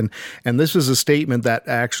realized, and this was a statement that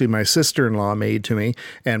actually my sister-in-law made to me,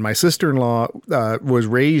 and my sister-in-law was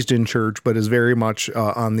raised in church, but is very much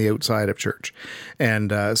on the outside of church.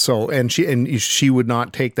 And she would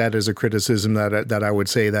not take that as a criticism that I would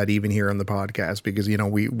say that even here on the podcast, because,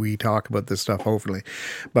 we talk about this stuff openly.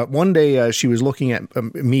 But one day she was looking at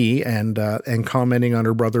me and commenting on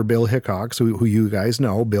her brother, Bill Hickox, who you guys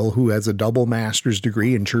know, Bill, who has a double master's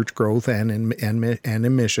degree in church growth and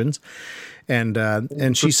in missions.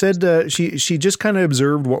 And she said she just kind of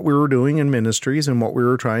observed what we were doing in ministries and what we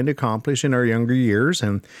were trying to accomplish in our younger years.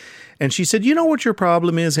 And she said, "You know what your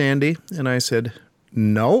problem is, Andy?" And I said,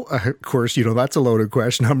 "No." Of course, that's a loaded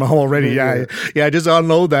question. I'm already, just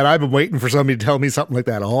unload that. I've been waiting for somebody to tell me something like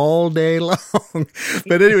that all day long.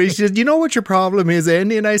 But anyway, she said, "You know what your problem is,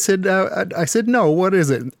 Andy?" And I said, "No, what is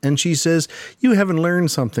it?" And she says, "You haven't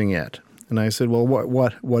learned something yet." And I said, "Well,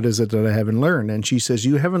 what is it that I haven't learned?" And she says,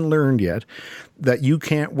 "You haven't learned yet that you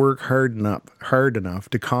can't work hard enough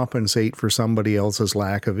to compensate for somebody else's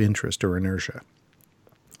lack of interest or inertia."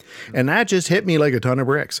 And that just hit me like a ton of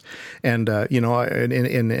bricks. And,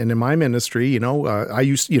 in my ministry, I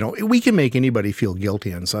used, we can make anybody feel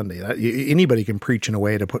guilty on Sunday. Anybody can preach in a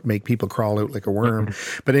way to make people crawl out like a worm.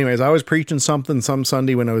 But anyways, I was preaching something some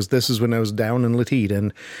Sunday when I was down in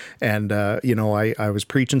Latete. And I was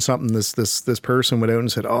preaching something. This person went out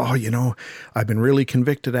and said, "Oh, I've been really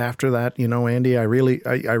convicted after that. Andy, I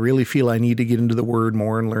really feel I need to get into the Word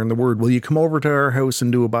more and learn the Word. Will you come over to our house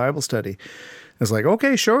and do a Bible study?" It's like,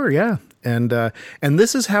 okay, sure, yeah. And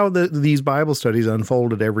this is how these Bible studies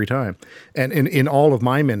unfolded every time, and in all of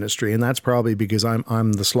my ministry, and that's probably because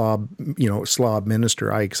I'm the slob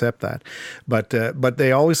minister. I accept that, but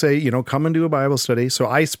they always say, come and do a Bible study. So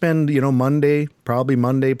I spend Monday, part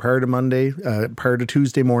of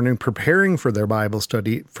Tuesday morning preparing for their Bible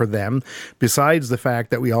study for them. Besides the fact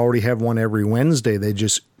that we already have one every Wednesday, they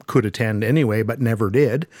just could attend anyway, but never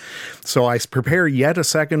did. So I prepare yet a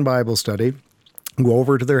second Bible study. Go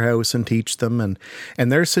over to their house and teach them,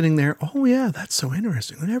 and they're sitting there. "Oh yeah, that's so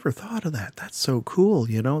interesting. I never thought of that. That's so cool.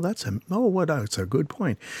 That's a good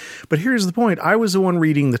point." But here's the point: I was the one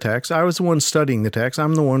reading the text. I was the one studying the text.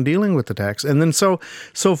 I'm the one dealing with the text. And then so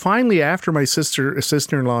finally, after my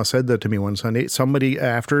sister-in-law said that to me one Sunday, somebody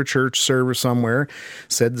after a church service somewhere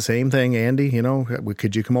said the same thing. "Andy,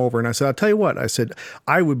 could you come over?" And I said, "I'll tell you what." I said,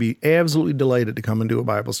 "I would be absolutely delighted to come and do a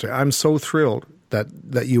Bible study. I'm so thrilled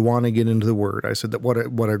that you want to get into the Word. I said that what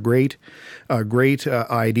a great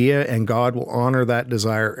idea, and God will honor that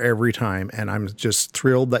desire every time. And I'm just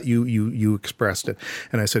thrilled that you expressed it.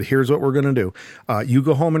 And I said, here's what we're going to do. You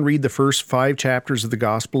go home and read the first 5 chapters of the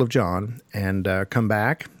Gospel of John, and come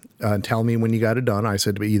back. Tell me when you got it done. I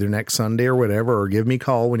said either next Sunday or whatever, or give me a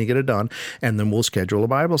call when you get it done, and then we'll schedule a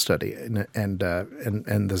Bible study. And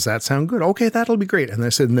does that sound good? Okay, that'll be great. And I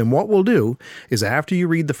said, and then what we'll do is after you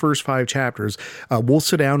read the first 5 chapters, we'll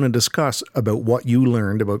sit down and discuss about what you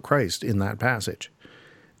learned about Christ in that passage,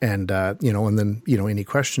 and and then any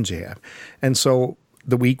questions you have. And so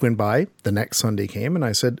the week went by. The next Sunday came, and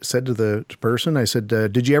I said to the person, I said,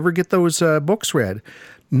 did you ever get those books read?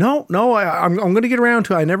 No, I'm going to get around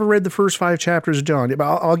to it. I never read the first 5 chapters of John, but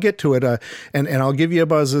I'll get to it, and I'll give you a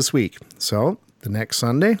buzz this week. So the next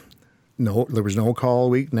Sunday, no, there was no call all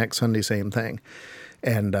week. Next Sunday, same thing.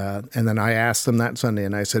 And then I asked them that Sunday,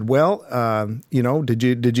 and I said, well,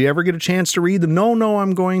 did you ever get a chance to read them? No,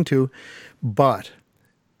 I'm going to, but.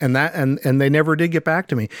 And they never did get back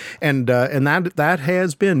to me, and that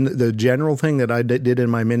has been the general thing that I did in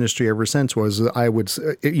my ministry ever since. Was I would,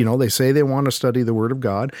 they say they want to study the Word of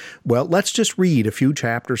God. Well, let's just read a few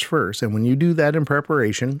chapters first, and when you do that in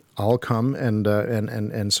preparation, I'll come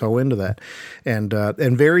and sow into that. And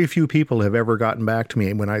very few people have ever gotten back to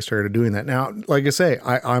me when I started doing that. Now, like I say,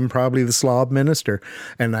 I'm probably the slob minister,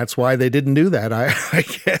 and that's why they didn't do that. I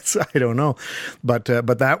guess I don't know, but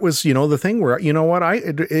that was the thing where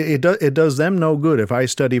it does them no good if I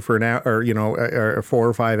study for an hour or 4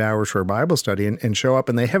 or 5 hours for a Bible study and show up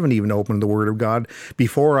and they haven't even opened the Word of God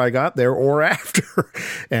before I got there or after,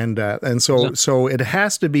 and so it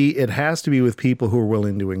has to be with people who are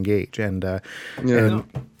willing to engage. And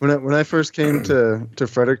when I first came to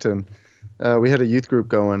Fredericton, we had a youth group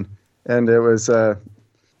going, and it was I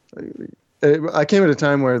came at a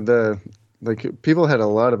time where people had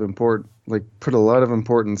put a lot of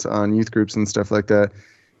importance on youth groups and stuff like that.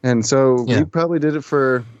 And so we probably did it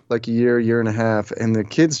for like a year and a half, and the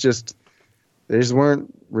kids they just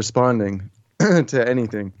weren't responding to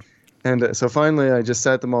anything. And so finally I just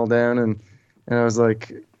sat them all down and I was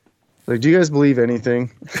like, do you guys believe anything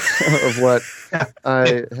of what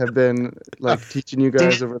I have been teaching you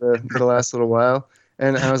guys over the last little while?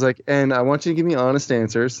 And I was like, and I want you to give me honest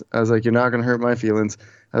answers. I was like, you're not going to hurt my feelings.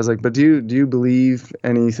 I was like, but do you believe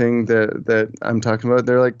anything that I'm talking about?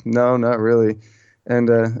 They're like, no, not really. And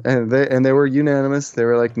they were unanimous. They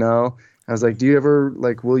were like, no. I was like, do you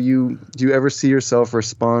ever see yourself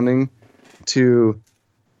responding to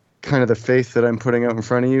kind of the faith that I'm putting out in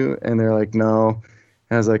front of you? And they're like, no.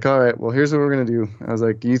 And I was like, all right, well, here's what we're going to do. I was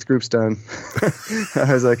like, youth group's done.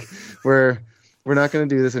 I was like, we're not going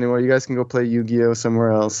to do this anymore. You guys can go play Yu-Gi-Oh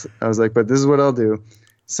somewhere else. I was like, but this is what I'll do.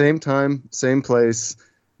 Same time, same place.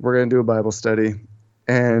 We're going to do a Bible study.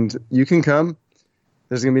 And you can come.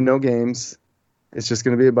 There's going to be no games. It's just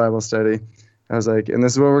going to be a Bible study. I was like, and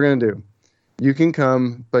this is what we're going to do. You can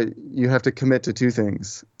come, but you have to commit to 2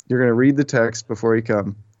 things. You're going to read the text before you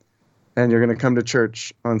come, and you're going to come to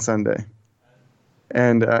church on Sunday.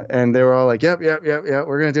 And they were all like, yep,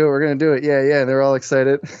 we're going to do it. Yeah. And they were all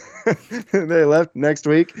excited. They left next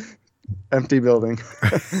week, empty building.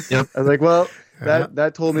 Yep. I was like, well,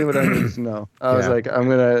 that told me what I needed to know. I was like, I'm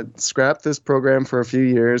going to scrap this program for a few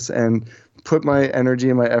years and put my energy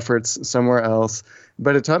and my efforts somewhere else.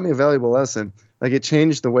 But it taught me a valuable lesson. It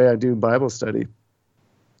changed the way I do Bible study.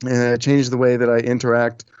 And it changed the way that I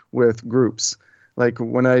interact with groups.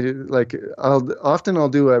 When I'll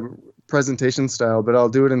do a presentation style, but I'll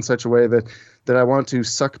do it in such a way that I want to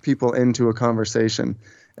suck people into a conversation.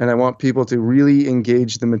 And I want people to really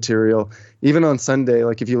engage the material. Even on Sunday,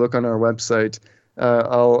 if you look on our website,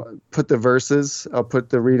 I'll put the verses, I'll put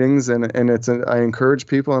the readings, and I encourage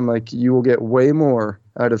people. I'm like, you will get way more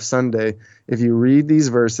out of Sunday if you read these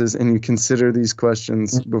verses and you consider these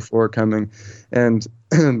questions before coming. And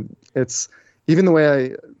it's even the way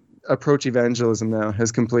I approach evangelism now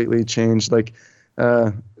has completely changed.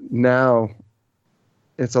 Now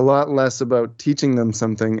it's a lot less about teaching them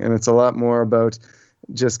something, and it's a lot more about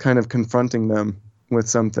just kind of confronting them with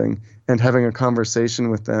something and having a conversation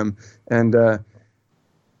with them and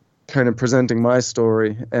kind of presenting my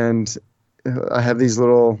story. And I have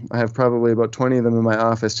probably about 20 of them in my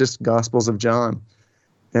office, just Gospels of John.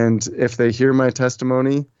 And if they hear my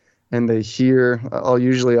testimony and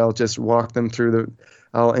I'll just walk them through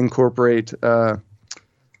I'll incorporate the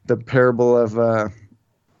parable of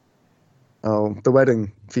the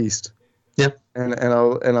wedding feast. Yeah. And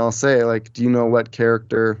I'll say, do you know what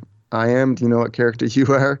character I am? Do you know what character you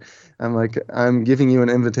are? I'm like, I'm giving you an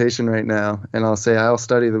invitation right now. And I'll say, I'll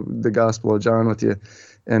study the Gospel of John with you.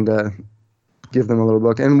 And give them a little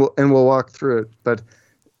book, and we'll walk through it. But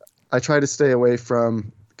I try to stay away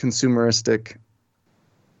from consumeristic,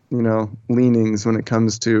 leanings when it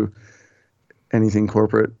comes to anything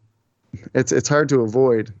corporate. It's hard to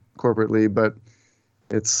avoid corporately, but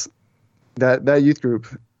it's that youth group.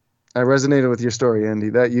 I resonated with your story, Andy.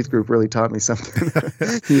 That youth group really taught me something.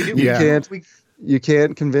 You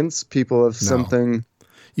can't convince people of something.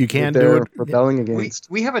 You can't they're do it. Rebelling against.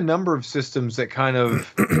 We have a number of systems that kind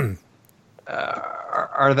of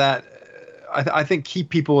are that I think keep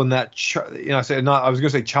people in that. I was going to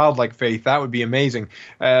say childlike faith. That would be amazing.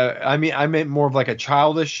 I meant more of like a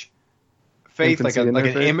childish faith, like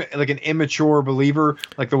an immature believer,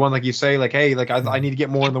 like the one like you say, like, hey, like I need to get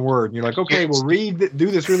more in the Word. And you're like, okay, well,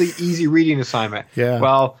 do this really easy reading assignment. Yeah.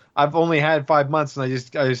 Well, I've only had 5 months and I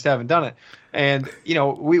just haven't done it. And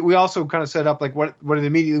we also kind of set up like what it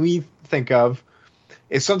immediately think of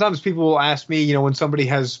is sometimes people will ask me, when somebody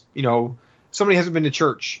hasn't been to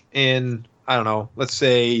church in, I don't know, let's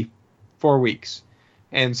say 4 weeks,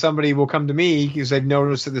 and somebody will come to me because they've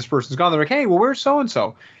noticed that this person's gone. They're like, hey, well, where's so and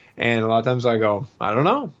so? And a lot of times I go, I don't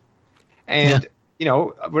know. And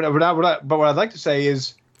what I'd like to say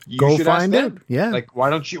is, you go should find ask them. it. Yeah. Like, why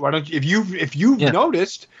don't you? If you've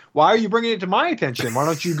noticed, why are you bringing it to my attention? Why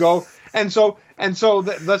don't you go? And so let's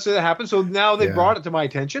say that happens. So now they brought it to my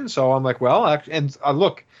attention. So I'm like, well,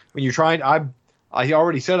 look, when you're trying, I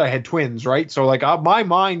already said I had twins, right? So like my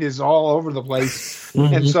mind is all over the place.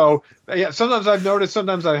 And so sometimes I've noticed,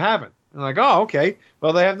 sometimes I haven't. I'm like, oh, okay.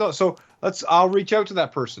 Well, they have no. So I'll reach out to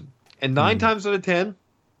that person, and 9 times out of 10,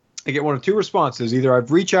 I get one of two responses. Either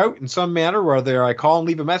I've reached out in some manner, whether I call and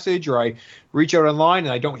leave a message, or I reach out online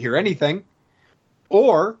and I don't hear anything,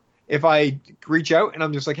 or if I reach out and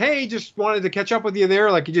I'm just like, hey, just wanted to catch up with you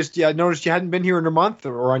there. Like I noticed you hadn't been here in a month,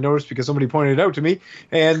 or I noticed because somebody pointed it out to me,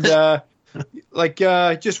 and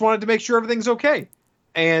just wanted to make sure everything's okay.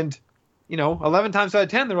 And 11 times out of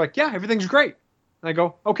 10, they're like, yeah, everything's great. And I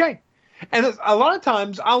go, okay. And a lot of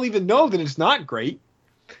times I'll even know that it's not great,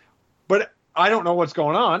 but I don't know what's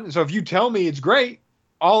going on. So if you tell me it's great,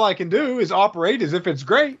 all I can do is operate as if it's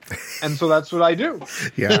great. And so that's what I do.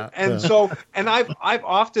 Yeah. And I've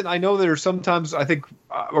often, I know there's sometimes, I think,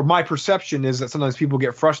 or my perception is that sometimes people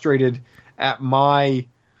get frustrated at my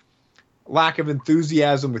lack of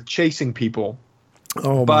enthusiasm with chasing people.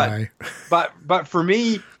 Oh, but for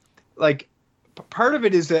me, like, part of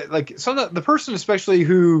it is that, like, the person especially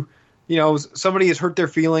who, somebody has hurt their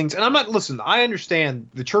feelings. And I understand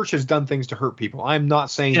the church has done things to hurt people. I'm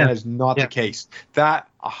not saying that is not the case. That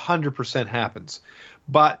 100% happens.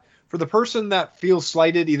 But for the person that feels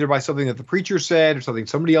slighted either by something that the preacher said or something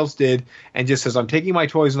somebody else did and just says, I'm taking my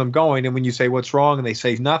toys and I'm going, and when you say what's wrong and they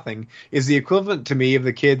say nothing, is the equivalent to me of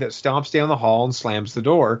the kid that stomps down the hall and slams the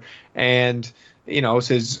door and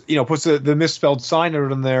says, puts the misspelled sign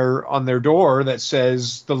out on their door that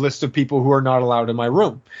says the list of people who are not allowed in my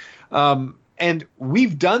room. And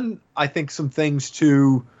we've done, I think, some things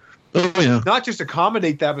to not just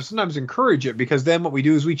accommodate that, but sometimes encourage it, because then what we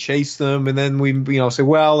do is we chase them, and then we, say,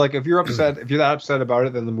 well, like, if you're that upset about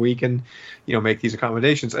it, then we can, make these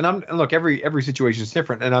accommodations. And look, every situation is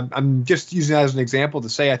different. And I'm just using that as an example to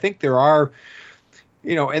say, I think there are,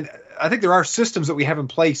 and I think there are systems that we have in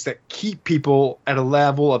place that keep people at a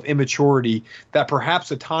level of immaturity that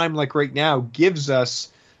perhaps a time like right now gives us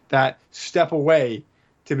that step away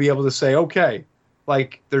to be able to say, okay,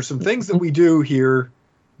 like, there's some things that we do here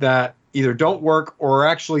that either don't work or are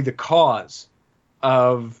actually the cause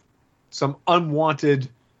of some unwanted,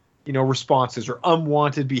 responses or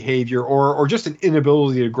unwanted behavior or just an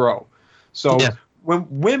inability to grow. So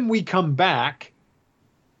when we come back,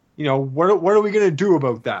 what are we going to do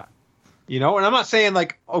about that? And I'm not saying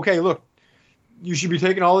like, okay, look, you should be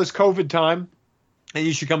taking all this COVID time and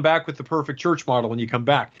you should come back with the perfect church model when you come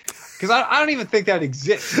back. Because I don't even think that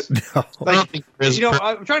exists. No. Like,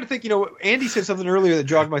 I'm trying to think, Andy said something earlier that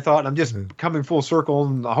jogged my thought, and I'm just coming full circle,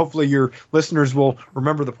 and hopefully your listeners will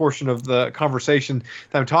remember the portion of the conversation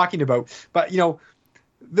that I'm talking about. But,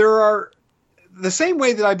 there are the same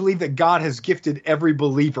way that I believe that God has gifted every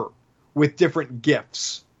believer with different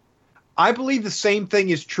gifts. I believe the same thing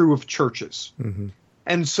is true of churches. Mm-hmm.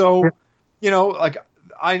 And so,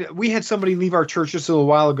 we had somebody leave our church just a little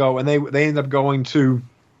while ago, and they ended up going to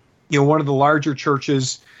one of the larger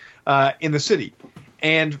churches in the city.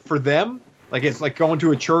 And for them, like, it's like going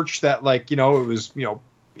to a church that, like, it was,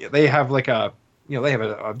 they have like they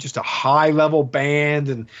have just a high level band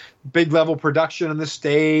and big level production on the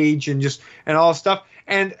stage and all this stuff.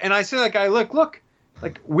 And I said, like, look,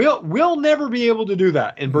 like, we'll never be able to do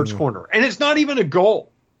that in Bird's Corner. And it's not even a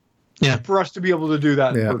goal for us to be able to do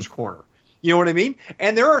that in Bird's Corner. You know what I mean?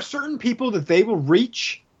 And there are certain people that they will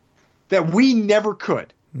reach that we never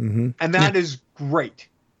could. Mm-hmm. And that is great.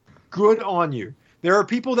 Good on you. There are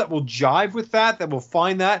people that will jive with that will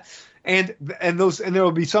find that. And there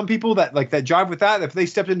will be some people that jive with that. If they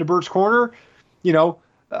stepped into Bert's Corner,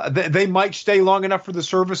 they might stay long enough for the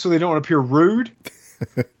service so they don't appear rude,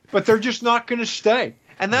 but they're just not going to stay.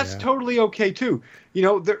 And that's totally okay too.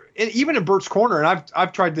 Even in Bert's Corner, and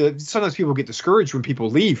I've tried to, sometimes people get discouraged when people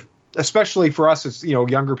leave, especially for us as,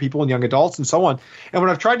 younger people and young adults and so on. And what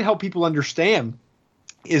I've tried to help people understand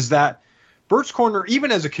is that Bert's Corner,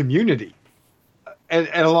 even as a community and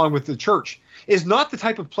along with the church, is not the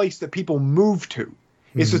type of place that people move to.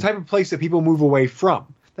 It's the type of place that people move away from.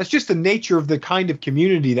 That's just the nature of the kind of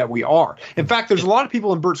community that we are. In fact, there's a lot of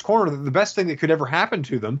people in Bert's Corner that the best thing that could ever happen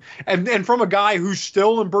to them, and from a guy who's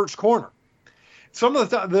still in Bert's Corner, some of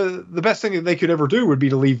the best thing that they could ever do would be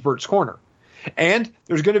to leave Bert's Corner. And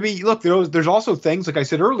there's going to be, there's also things, like I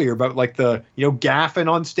said earlier, about like the, gaffing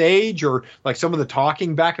on stage, or like some of the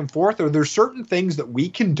talking back and forth, or there's certain things that we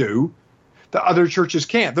can do that other churches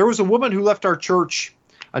can't. There was a woman who left our church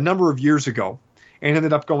a number of years ago and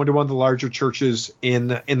ended up going to one of the larger churches in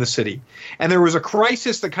the city. And there was a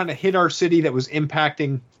crisis that kind of hit our city that was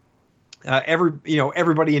impacting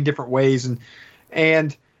everybody in different ways.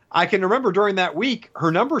 And I can remember during that week,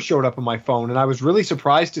 her number showed up on my phone, and I was really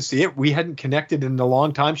surprised to see it. We hadn't connected in a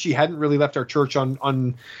long time. She hadn't really left our church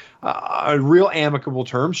on a real amicable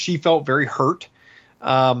terms. She felt very hurt.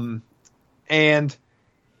 And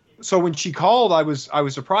so when she called, I was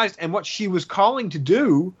surprised. And what she was calling to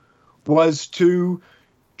do was to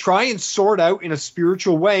try and sort out in a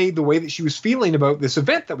spiritual way the way that she was feeling about this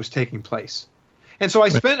event that was taking place. And so I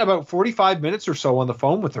spent about 45 minutes or so on the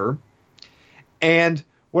phone with her. And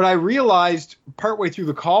what I realized partway through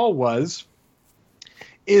the call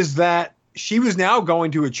is that she was now going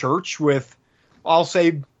to a church with, I'll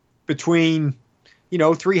say, between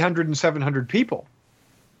 300 and 700 people.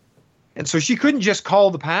 And so she couldn't just call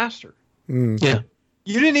the pastor. Yeah.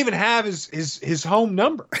 You didn't even have his home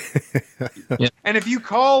number. Yeah. And if you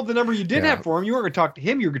called the number you did have for him, you weren't going to talk to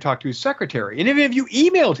him. You were going to talk to his secretary. And even if you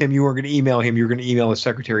emailed him, you weren't going to email him. You were going to email his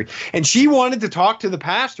secretary. And she wanted to talk to the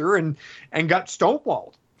pastor and got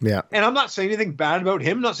stonewalled. Yeah. And I'm not saying anything bad about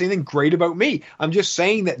him. I'm not saying anything great about me. I'm just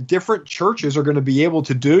saying that different churches are going to be able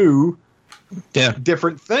to do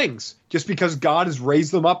different things just because God has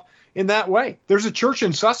raised them up in that way. There's a church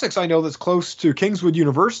in Sussex I know that's close to Kingswood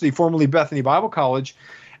University, formerly Bethany Bible College,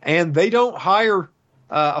 and they don't hire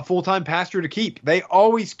a full-time pastor to keep. They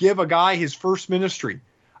always give a guy his first ministry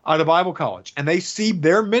out of Bible college, and they see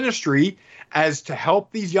their ministry as to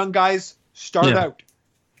help these young guys start out.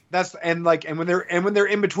 And when they're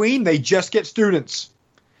in between, they just get students.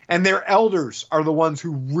 And their elders are the ones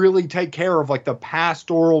who really take care of like the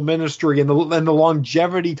pastoral ministry and the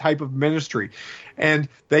longevity type of ministry. And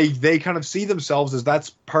they kind of see themselves as that's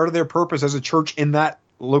part of their purpose as a church in that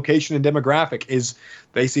location and demographic. Is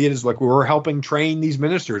they see it as like we're helping train these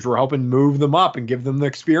ministers, we're helping move them up and give them the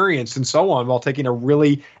experience and so on, while taking a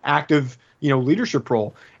really active leadership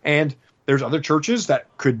role. And there's other churches that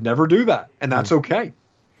could never do that, and that's okay.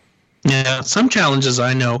 Yeah, some challenges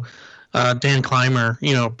I know. Dan Clymer,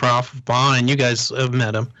 Prof. Bond, you guys have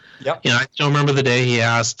met him. Yep. I still remember the day he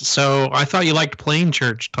asked, "So I thought you liked plain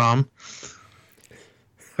church, Tom."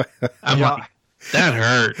 I'm like, that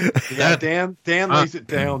hurt. Yeah, Dan lays it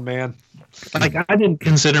down, man. Like, I didn't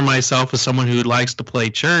consider myself as someone who likes to play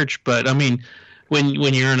church, but I mean, when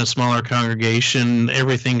you're in a smaller congregation,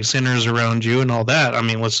 everything centers around you and all that. I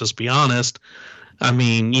mean, let's just be honest. I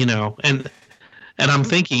mean, and I'm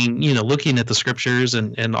thinking, looking at the scriptures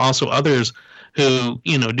and also others who,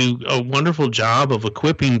 do a wonderful job of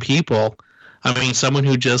equipping people. I mean, someone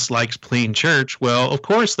who just likes plain church, well, of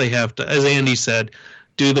course they have to, as Andy said,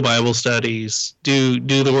 do the Bible studies, do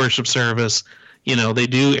the worship service. They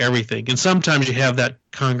do everything. And sometimes you have that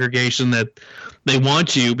congregation that they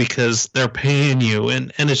want you because they're paying you.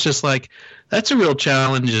 And it's just like, that's a real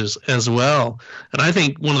challenge as well. And I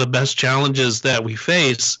think one of the best challenges that we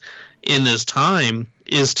face in this time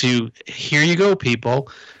is to, here you go, people.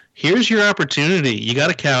 Here's your opportunity. You got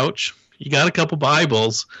a couch. You got a couple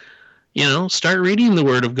Bibles. Start reading the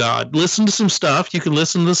Word of God. Listen to some stuff. You can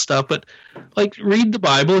listen to this stuff, but read the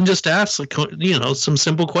Bible and just ask, some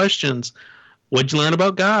simple questions. What'd you learn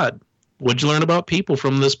about God? What'd you learn about people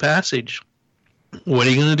from this passage? What are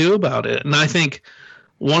you going to do about it? And I think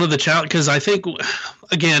one of the challenges, because I think,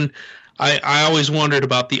 again, I always wondered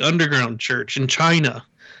about the underground church in China.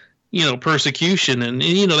 Persecution. And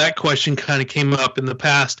that question kind of came up in the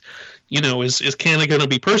past. is Canada going to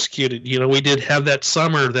be persecuted? We did have that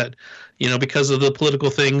summer that, because of the political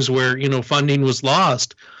things where, funding was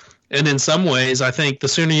lost. And in some ways, I think the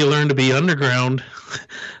sooner you learn to be underground,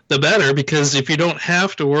 the better, because if you don't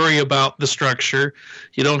have to worry about the structure,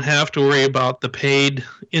 you don't have to worry about the paid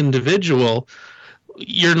individual,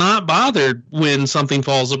 you're not bothered when something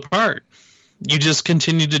falls apart. You just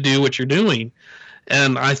continue to do what you're doing.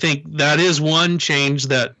 And I think that is one change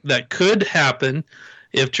that could happen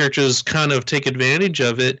if churches kind of take advantage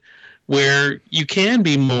of it, where you can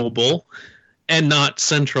be mobile and not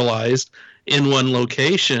centralized in one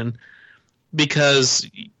location, because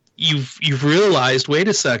you've realized, wait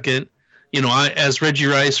a second, as Reggie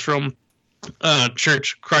Rice from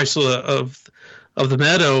Church Christ of the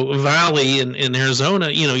Meadow Valley in Arizona,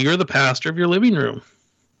 you're the pastor of your living room.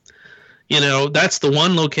 That's the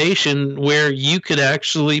one location where you could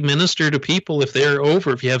actually minister to people if they're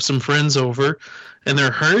over, if you have some friends over and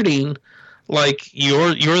they're hurting, like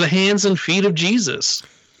you're the hands and feet of Jesus.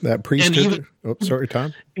 That priesthood. Sorry,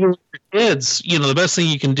 Tom. Your kids, the best thing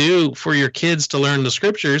you can do for your kids to learn the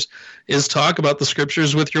scriptures is talk about the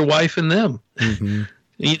scriptures with your wife and them. Mm-hmm.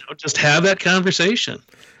 Just have that conversation.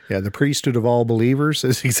 Yeah, the priesthood of all believers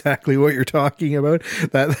is exactly what you're talking about.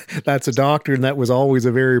 That's a doctrine that was always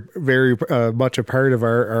a very, very much a part of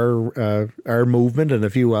our movement and a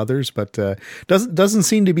few others, but doesn't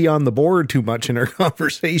seem to be on the board too much in our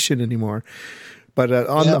conversation anymore. But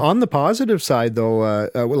on the positive side, though,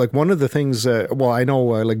 like one of the things, I know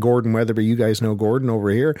like Gordon Weatherby, you guys know Gordon over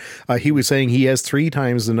here. He was saying he has 3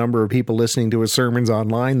 times the number of people listening to his sermons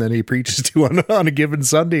online than he preaches to on a given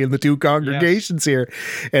Sunday in the 2 congregations here,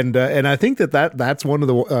 and I think that's one of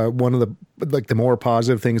the like the more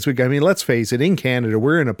positive things. Let's face it, in Canada,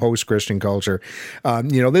 we're in a post-Christian culture.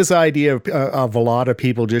 This idea of a lot of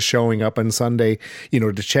people just showing up on Sunday,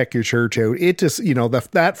 to check your church out, it just,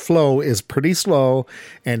 that flow is pretty slow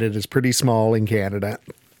and it is pretty small in Canada.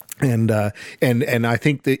 And I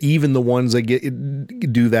think that even the ones that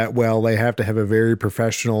do that well, they have to have a very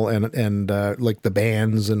professional and like the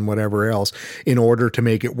bands and whatever else in order to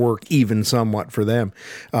make it work even somewhat for them.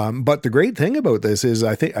 But the great thing about this is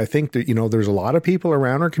I think that, there's a lot of people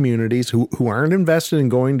around our communities who aren't invested in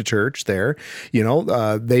going to church there.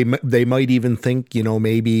 They might even think,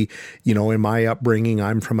 maybe, in my upbringing,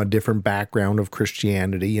 I'm from a different background of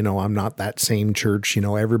Christianity. I'm not that same church.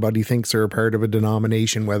 Everybody thinks they're a part of a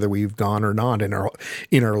denomination, whether we've gone or not in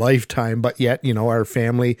our lifetime, but yet our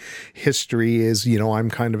family history is I'm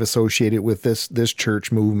kind of associated with this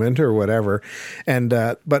church movement or whatever, and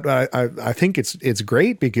but I think it's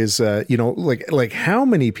great because like how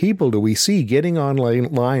many people do we see getting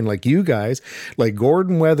online like you guys, like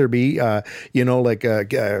Gordon Weatherby, like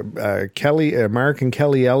Kelly, Mark and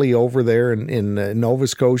Kelly Ellie over there in Nova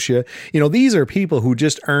Scotia. These are people who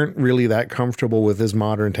just aren't really that comfortable with this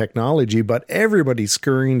modern technology, but everybody's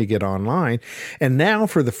scurrying to get online. And now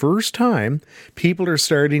for the first time, people are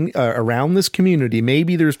starting around this community.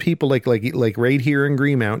 Maybe there's people like right here in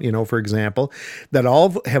Greenmount, for example, that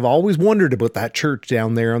have always wondered about that church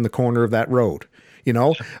down there on the corner of that road.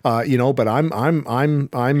 But I'm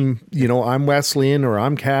Wesleyan or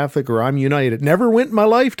I'm Catholic or I'm United. Never went in my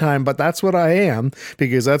lifetime, but that's what I am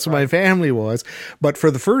because that's what my family was. But for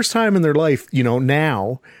the first time in their life,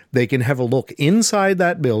 now they can have a look inside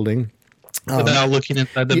that building. Without looking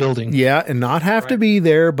inside the building. Yeah, and not have to be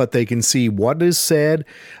there, but they can see what is said,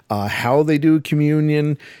 how they do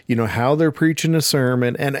communion, how they're preaching a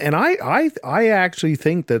sermon. And I actually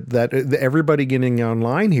think that everybody getting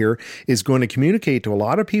online here is going to communicate to a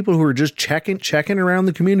lot of people who are just checking around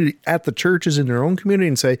the community at the churches in their own community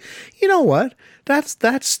and say, you know what?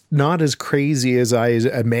 That's not as crazy as I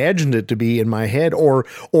imagined it to be in my head, or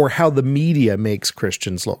how the media makes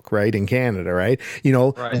Christians look, right, in Canada, right?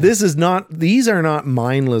 These are not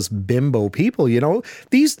mindless bimbo people,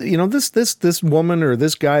 this woman or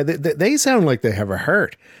this guy, they sound like they have a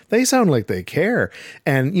heart. They sound like they care.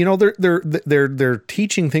 And, they're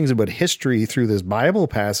teaching things about history through this Bible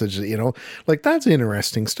passage, like that's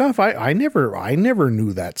interesting stuff. I never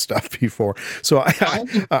knew that stuff before. So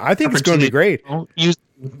I think it's going to be great. Use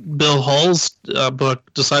Bill Hull's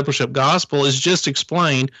book, Discipleship Gospel, is just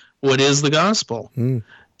explain what is the gospel and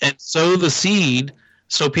sow the seed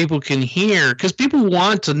so people can hear, because people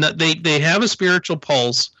want to know, they have a spiritual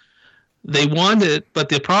pulse. They want it, but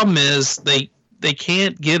the problem is they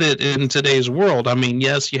can't get it in today's world. I mean,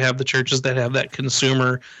 yes, you have the churches that have that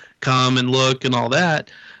consumer come and look and all that,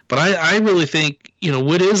 but I really think,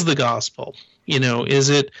 what is the gospel? Is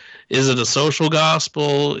it a social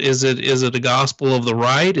gospel? Is it a gospel of the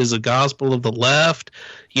right? Is it a gospel of the left?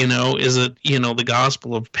 Is it, the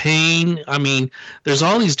gospel of pain? I mean, there's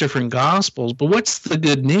all these different gospels, but what's the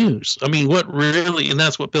good news? I mean, what really, and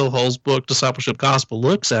that's what Bill Hull's book, Discipleship Gospel,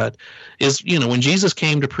 looks at, is, when Jesus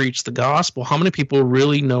came to preach the gospel, how many people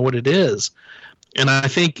really know what it is? And I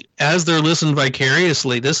think as they're listening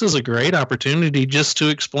vicariously, this is a great opportunity just to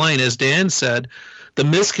explain, as Dan said, the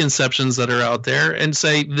misconceptions that are out there and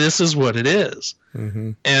say, this is what it is.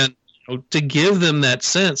 Mm-hmm. And to give them that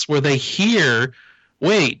sense where they hear,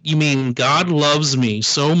 wait, you mean God loves me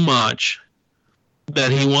so much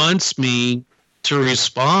that he wants me to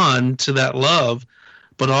respond to that love,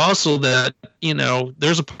 but also that,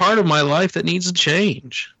 there's a part of my life that needs to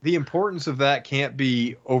change. The importance of that can't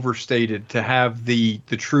be overstated, to have the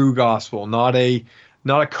true gospel, not a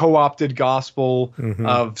co-opted gospel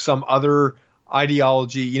of some other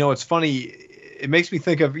ideology. It's funny. It makes me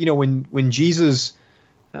think of, when Jesus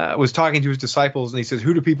was talking to his disciples and he says,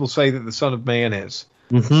 who do people say that the Son of Man is?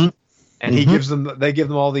 Mm-hmm. And they give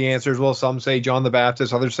them all the answers. Well, some say John the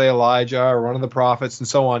Baptist, others say Elijah or one of the prophets and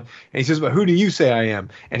so on. And he says, but who do you say I am?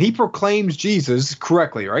 And he proclaims Jesus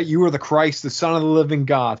correctly, right? You are the Christ, the Son of the living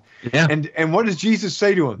God. Yeah. And what does Jesus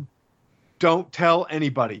say to him? Don't tell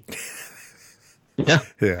anybody. Yeah.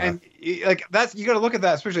 And like, that's, you got to look at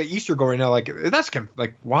that, especially at Easter going now. Like, that's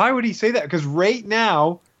like, why would he say that? Because right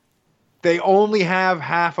now they only have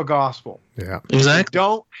half a gospel. Yeah, exactly. They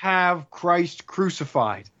don't have Christ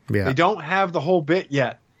crucified. Yeah. They don't have the whole bit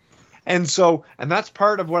yet. And that's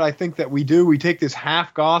part of what I think that we do. We take this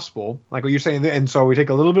half gospel, like what you're saying, and so we take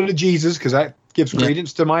a little bit of Jesus, because that gives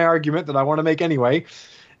credence to my argument that I want to make anyway.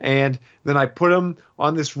 And then I put them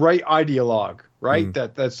on this right ideologue, right?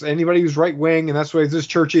 That's anybody who's right wing, and that's why this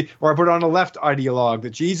churchy. Or I put on a left ideologue that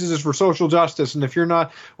Jesus is for social justice, and if you're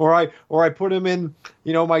not, or I put him in,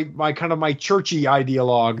 my kind of my churchy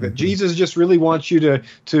ideologue that Jesus just really wants you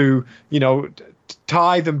to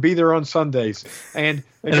tithe and be there on Sundays, and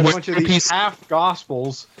a bunch of these half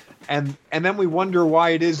gospels, and then we wonder why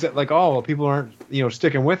it is that, like, people aren't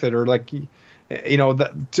sticking with it, or like.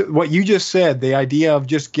 What you just said, the idea of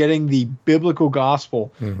just getting the biblical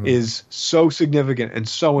gospel is so significant and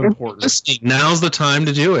so important. Now's the time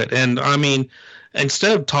to do it. And I mean,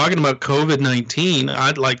 instead of talking about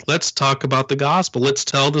COVID-19, let's talk about the gospel. Let's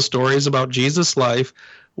tell the stories about Jesus' life,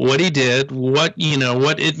 what he did, what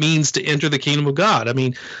it means to enter the kingdom of God. I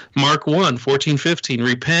mean, Mark 1:14-15,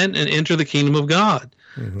 repent and enter the kingdom of God.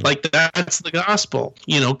 Mm-hmm. Like, that's the gospel.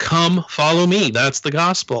 Come follow me. That's the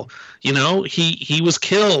gospel. He was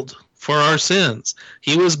killed for our sins.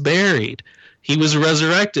 He was buried. He was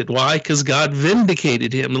resurrected. Why? Because God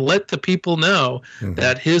vindicated him and let the people know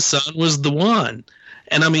that his son was the one.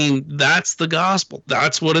 And I mean, that's the gospel.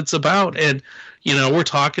 That's what it's about. And, we're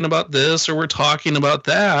talking about this or we're talking about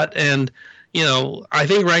that. And, I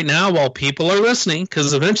think right now, while people are listening,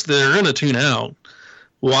 because eventually they're going to tune out,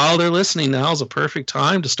 while they're listening, now is a perfect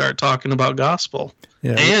time to start talking about gospel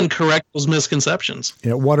and correct those misconceptions.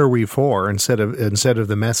 What are we for instead of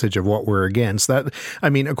the message of what we're against? That,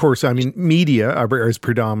 I mean, of course, media is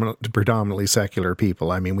predominantly secular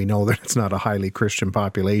people. I mean, we know that it's not a highly Christian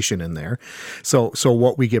population in there. So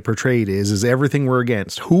what we get portrayed is everything we're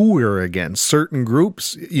against, who we're against, certain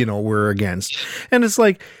groups, we're against, and it's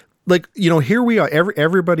like. Here we are,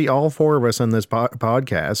 everybody, all four of us on this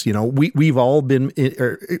podcast, we've all been,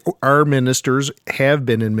 our ministers have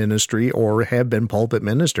been in ministry or have been pulpit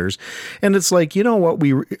ministers. And it's like, all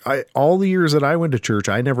the years that I went to church,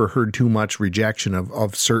 I never heard too much rejection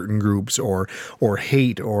of certain groups or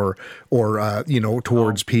hate or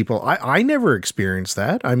towards people. I never experienced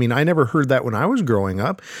that. I mean, I never heard that when I was growing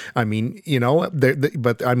up. I mean,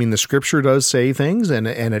 but I mean, the scripture does say things and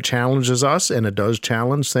it challenges us and it does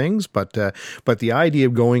challenge things. But the idea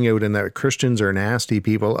of going out and that Christians are nasty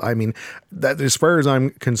people, I mean, that as far as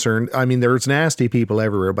I'm concerned, I mean, there's nasty people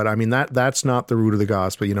everywhere, but I mean, that's not the root of the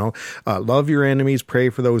gospel. Love your enemies, pray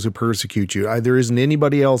for those who persecute you. There isn't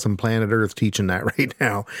anybody else on planet Earth teaching that right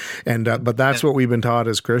now. And, but that's what we've been taught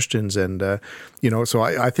as Christians. And, so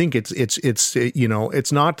I think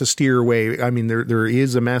it's not to steer away. I mean, there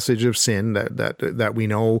is a message of sin that we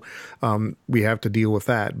know, we have to deal with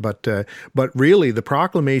that. But really the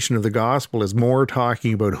proclamation of the gospel is more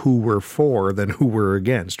talking about who we're for than who we're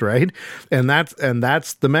against, right? And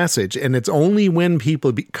that's the message. And it's only when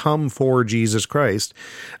people come for Jesus Christ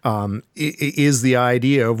is the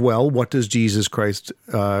idea of, well, what does Jesus Christ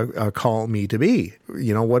call me to be?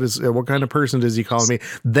 What kind of person does he call me?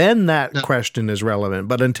 Then that question is relevant.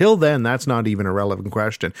 But until then, that's not even a relevant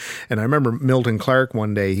question. And I remember Milton Clark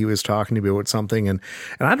one day, he was talking to me about something, and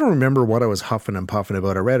I don't remember what I was huffing and puffing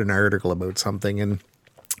about. I read an article about something, and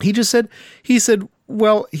he said,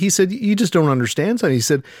 well, he said, you just don't understand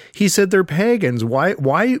something. He said they're pagans. Why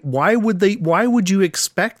would you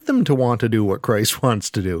expect them to want to do what Christ wants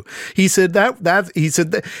to do? He said that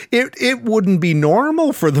it wouldn't be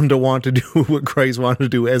normal for them to want to do what Christ wanted to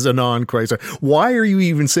do as a non-Christ. Why are you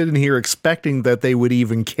even sitting here expecting that they would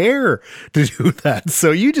even care to do that?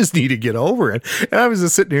 So you just need to get over it. And I was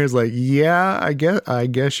just sitting here, like, yeah, I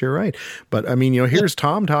guess you're right. But I mean, here's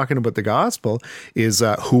Tom talking about the gospel is,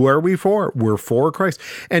 who are we for? We're for Christ.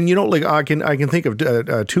 And, like I can think of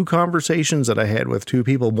two conversations that I had with two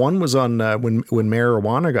people. One was on when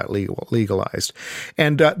marijuana got legalized.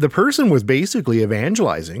 And the person was basically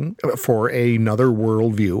evangelizing for another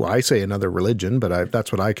worldview. I say another religion, but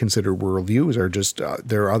that's what I consider worldviews are just,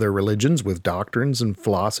 there are other religions with doctrines and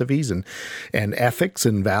philosophies and ethics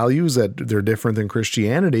and values that they're different than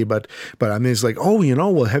Christianity. But I mean, it's like, oh,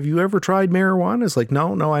 well, have you ever tried marijuana? It's like,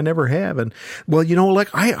 no, I never have. And well, like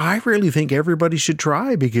I really think everybody should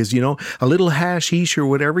try because, a little hashish or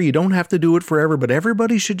whatever, you don't have to do it forever, but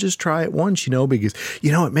everybody should just try it once, because,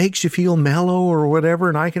 it makes you feel mellow or whatever.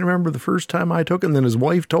 And I can remember the first time I took it, and then his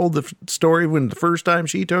wife told the story when the first time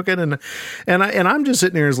she took it. And I'm just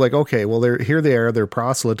sitting there as like, okay, well, here they are, they're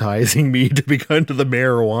proselytizing me to become to the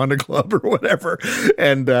marijuana club or whatever.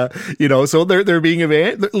 And, so they're being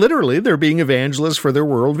literally they're being evangelists for their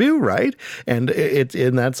worldview. Right. And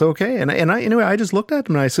that's okay. And I just looked at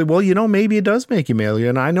them and I said, well, maybe it does make you mellow.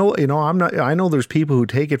 And I know, I know there's people who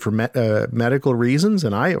take it for medical reasons,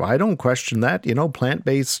 and I don't question that.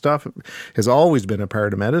 Plant-based stuff has always been a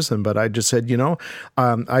part of medicine, but I just said,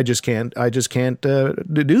 I just can't do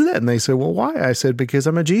that. And they said, well, why? I said, because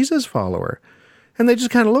I'm a Jesus follower. And they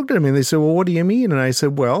just kind of looked at me and they said, well, what do you mean? And I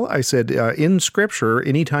said, in scripture,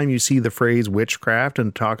 anytime you see the phrase witchcraft and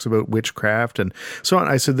it talks about witchcraft and so on,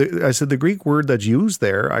 I said, the Greek word that's used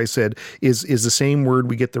there, I said, is the same word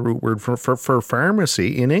we get the root word for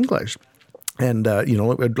pharmacy in English. And,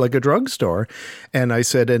 like a drugstore. And I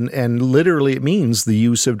said, and literally it means the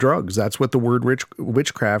use of drugs. That's what the word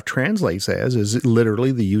witchcraft translates as, is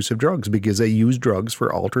literally the use of drugs, because they use drugs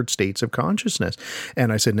for altered states of consciousness.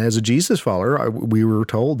 And I said, and as a Jesus follower, we were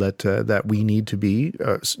told that we need to be,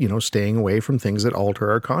 staying away from things that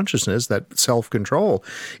alter our consciousness, that self-control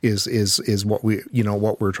is what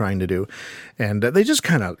what we're trying to do. And they just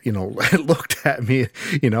kind of, looked at me,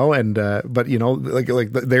 but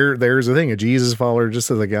there's the thing. A Jesus follower just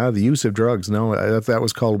says like, the use of drugs. No, that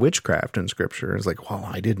was called witchcraft in scripture. It's like, well,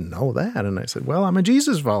 I didn't know that. And I said, well, I'm a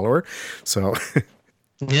Jesus follower. So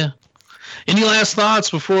yeah. Any last thoughts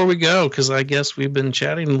before we go? Because I guess we've been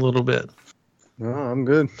chatting a little bit. No, I'm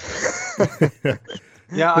good.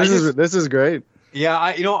 Yeah. This is great. Yeah.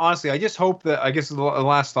 Honestly, I just hope that, I guess the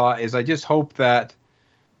last thought is I just hope that,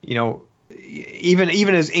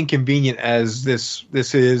 even as inconvenient as this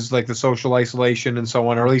is, like the social isolation and so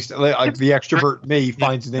on, or at least like the extrovert me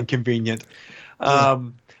finds it inconvenient.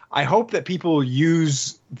 I hope that people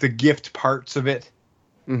use the gift parts of it.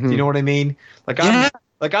 Mm-hmm. Do you know what I mean?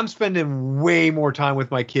 I'm spending way more time with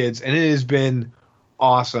my kids, and it has been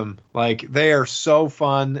awesome. Like, they are so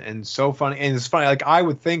fun and so funny, and it's funny. Like, I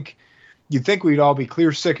would think. You'd think we'd all be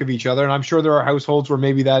clear sick of each other, and I'm sure there are households where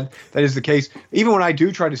maybe that is the case. Even when I do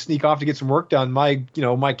try to sneak off to get some work done, my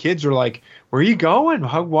kids are like, "Where are you going?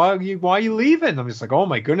 Why are you leaving?" I'm just like, "Oh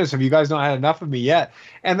my goodness, have you guys not had enough of me yet?"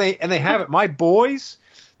 And they have it. My boys,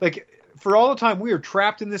 like, for all the time we are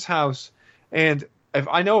trapped in this house, and if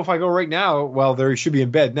I go right now, well, they should be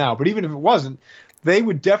in bed now. But even if it wasn't, they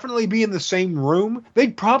would definitely be in the same room.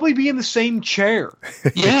 They'd probably be in the same chair.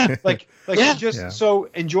 Yeah. So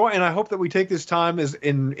enjoy. And I hope that we take this time as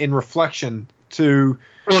in reflection to.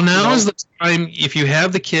 Well, now is the time, if you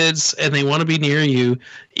have the kids and they want to be near you,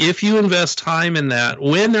 if you invest time in that,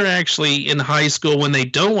 when they're actually in high school, when they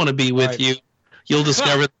don't want to be with you, you'll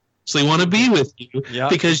discover they want to be with you. Yeah,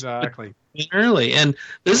 because exactly. Early. And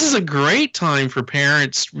this is a great time for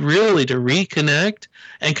parents really to reconnect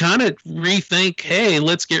and kind of rethink, hey,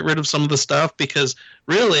 let's get rid of some of the stuff, because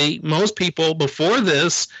really most people before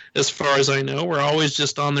this, as far as I know, were always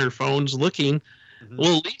just on their phones looking. Mm-hmm.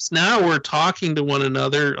 Well, at least now we're talking to one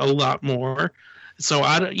another a lot more. So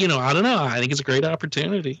I don't know. I think it's a great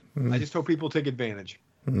opportunity. I just hope people take advantage.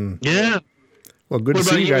 Mm. Yeah. Well, good to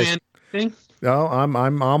see you guys. Anything? No,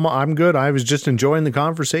 I'm good. I was just enjoying the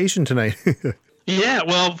conversation tonight. Yeah,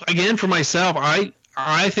 well, again, for myself,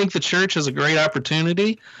 I think the church has a great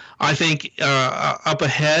opportunity. I think up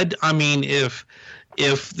ahead, I mean, if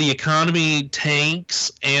the economy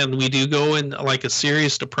tanks and we do go in like a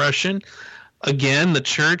serious depression, again, the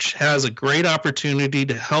church has a great opportunity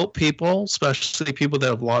to help people, especially people that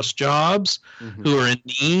have lost jobs, mm-hmm. who are in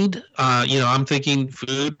need. I'm thinking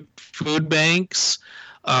food food banks,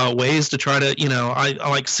 ways to try to, I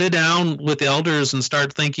like sit down with elders and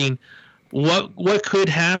start thinking, what could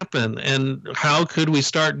happen and how could we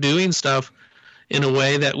start doing stuff in a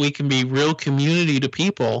way that we can be real community to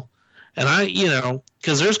people. And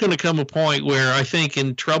because there's going to come a point where I think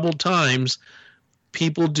in troubled times,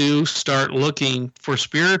 people do start looking for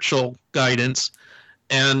spiritual guidance.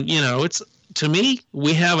 And, it's, to me,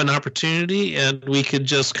 we have an opportunity and we could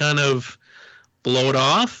just kind of blow it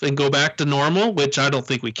off and go back to normal, which I don't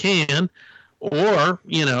think we can. Or,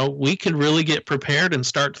 we could really get prepared and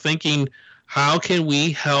start thinking, how can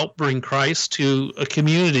we help bring Christ to a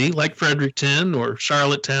community like Fredericton or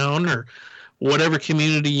Charlottetown or whatever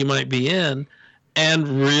community you might be in, and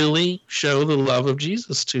really show the love of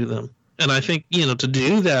Jesus to them. And I think, to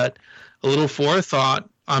do that, a little forethought,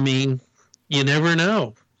 you never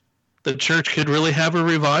know. The church could really have a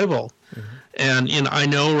revival. Mm-hmm. And I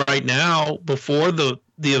know right now, before the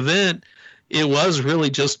event, it was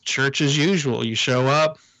really just church as usual. You show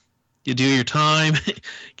up, you do your time,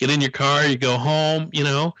 get in your car, you go home,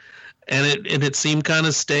 and it seemed kind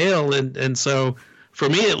of stale. And so for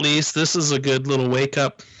me, at least, this is a good little wake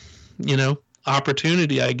up,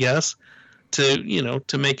 opportunity, I guess,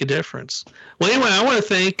 to make a difference. Well, anyway, I want to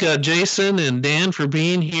thank Jason and Dan for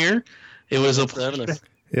being here. It was a pleasure.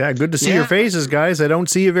 Yeah, good to see your faces, guys. I don't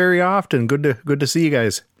see you very often. Good to see you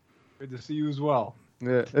guys. Good to see you as well.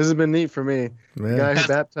 Yeah, this has been neat for me. The guy who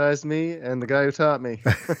baptized me and the guy who taught me.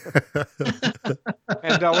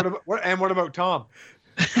 And what about Tom?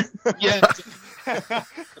 Yeah.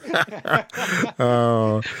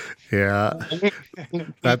 Oh, yeah.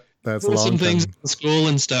 That's a long some things time. in school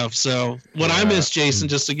and stuff. So what I miss, Jason,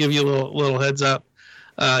 just to give you a little heads up,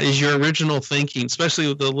 is your original thinking, especially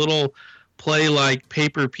with the little play-like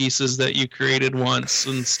paper pieces that you created once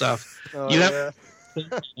and stuff. I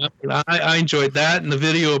enjoyed that, and the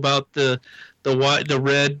video about the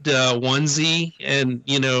red onesie, and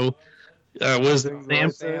was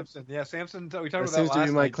Samson? Yeah, Samson. We talked about that seems to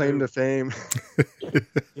be my claim to fame.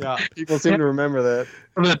 Yeah, people seem to remember that.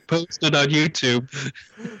 That posted on YouTube.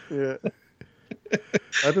 Yeah,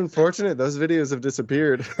 I've been fortunate. Those videos have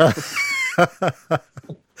disappeared.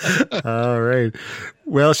 All right.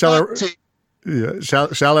 Well, shall I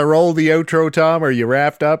roll the outro, Tom? Are you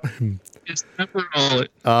wrapped up? It's time to roll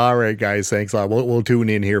it. All right, guys. Thanks a lot. We'll tune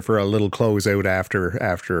in here for a little closeout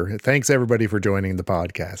after. Thanks everybody for joining the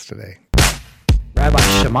podcast today. Rabbi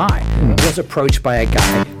Shammai was approached by a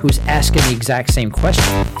guy who's asking the exact same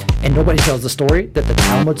question. And nobody tells the story that the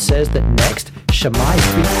Talmud says that next, Shammai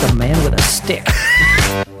beat the man with a stick.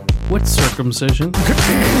 What's circumcision?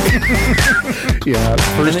 Yeah,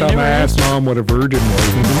 first time I asked Mom what a virgin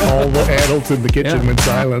was, and all the adults in the kitchen went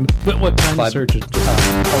silent. But what kind of surgeon?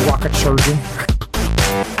 A rocket surgeon.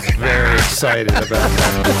 Very excited about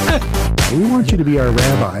that. We want you to be our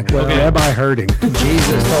rabbi. Well, Rabbi Harding.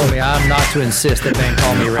 Jesus told me I'm not to insist that men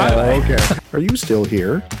call me rabbi. Okay. Are you still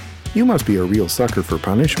here? You must be a real sucker for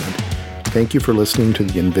punishment. Thank you for listening to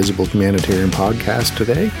the Invisible Humanitarian podcast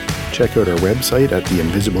today. Check out our website at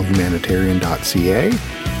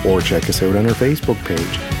theinvisiblehumanitarian.ca or check us out on our Facebook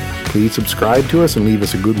page. Please subscribe to us and leave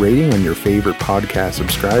us a good rating on your favorite podcast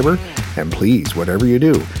subscriber. And please, whatever you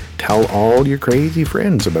do, tell all your crazy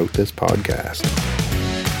friends about this podcast.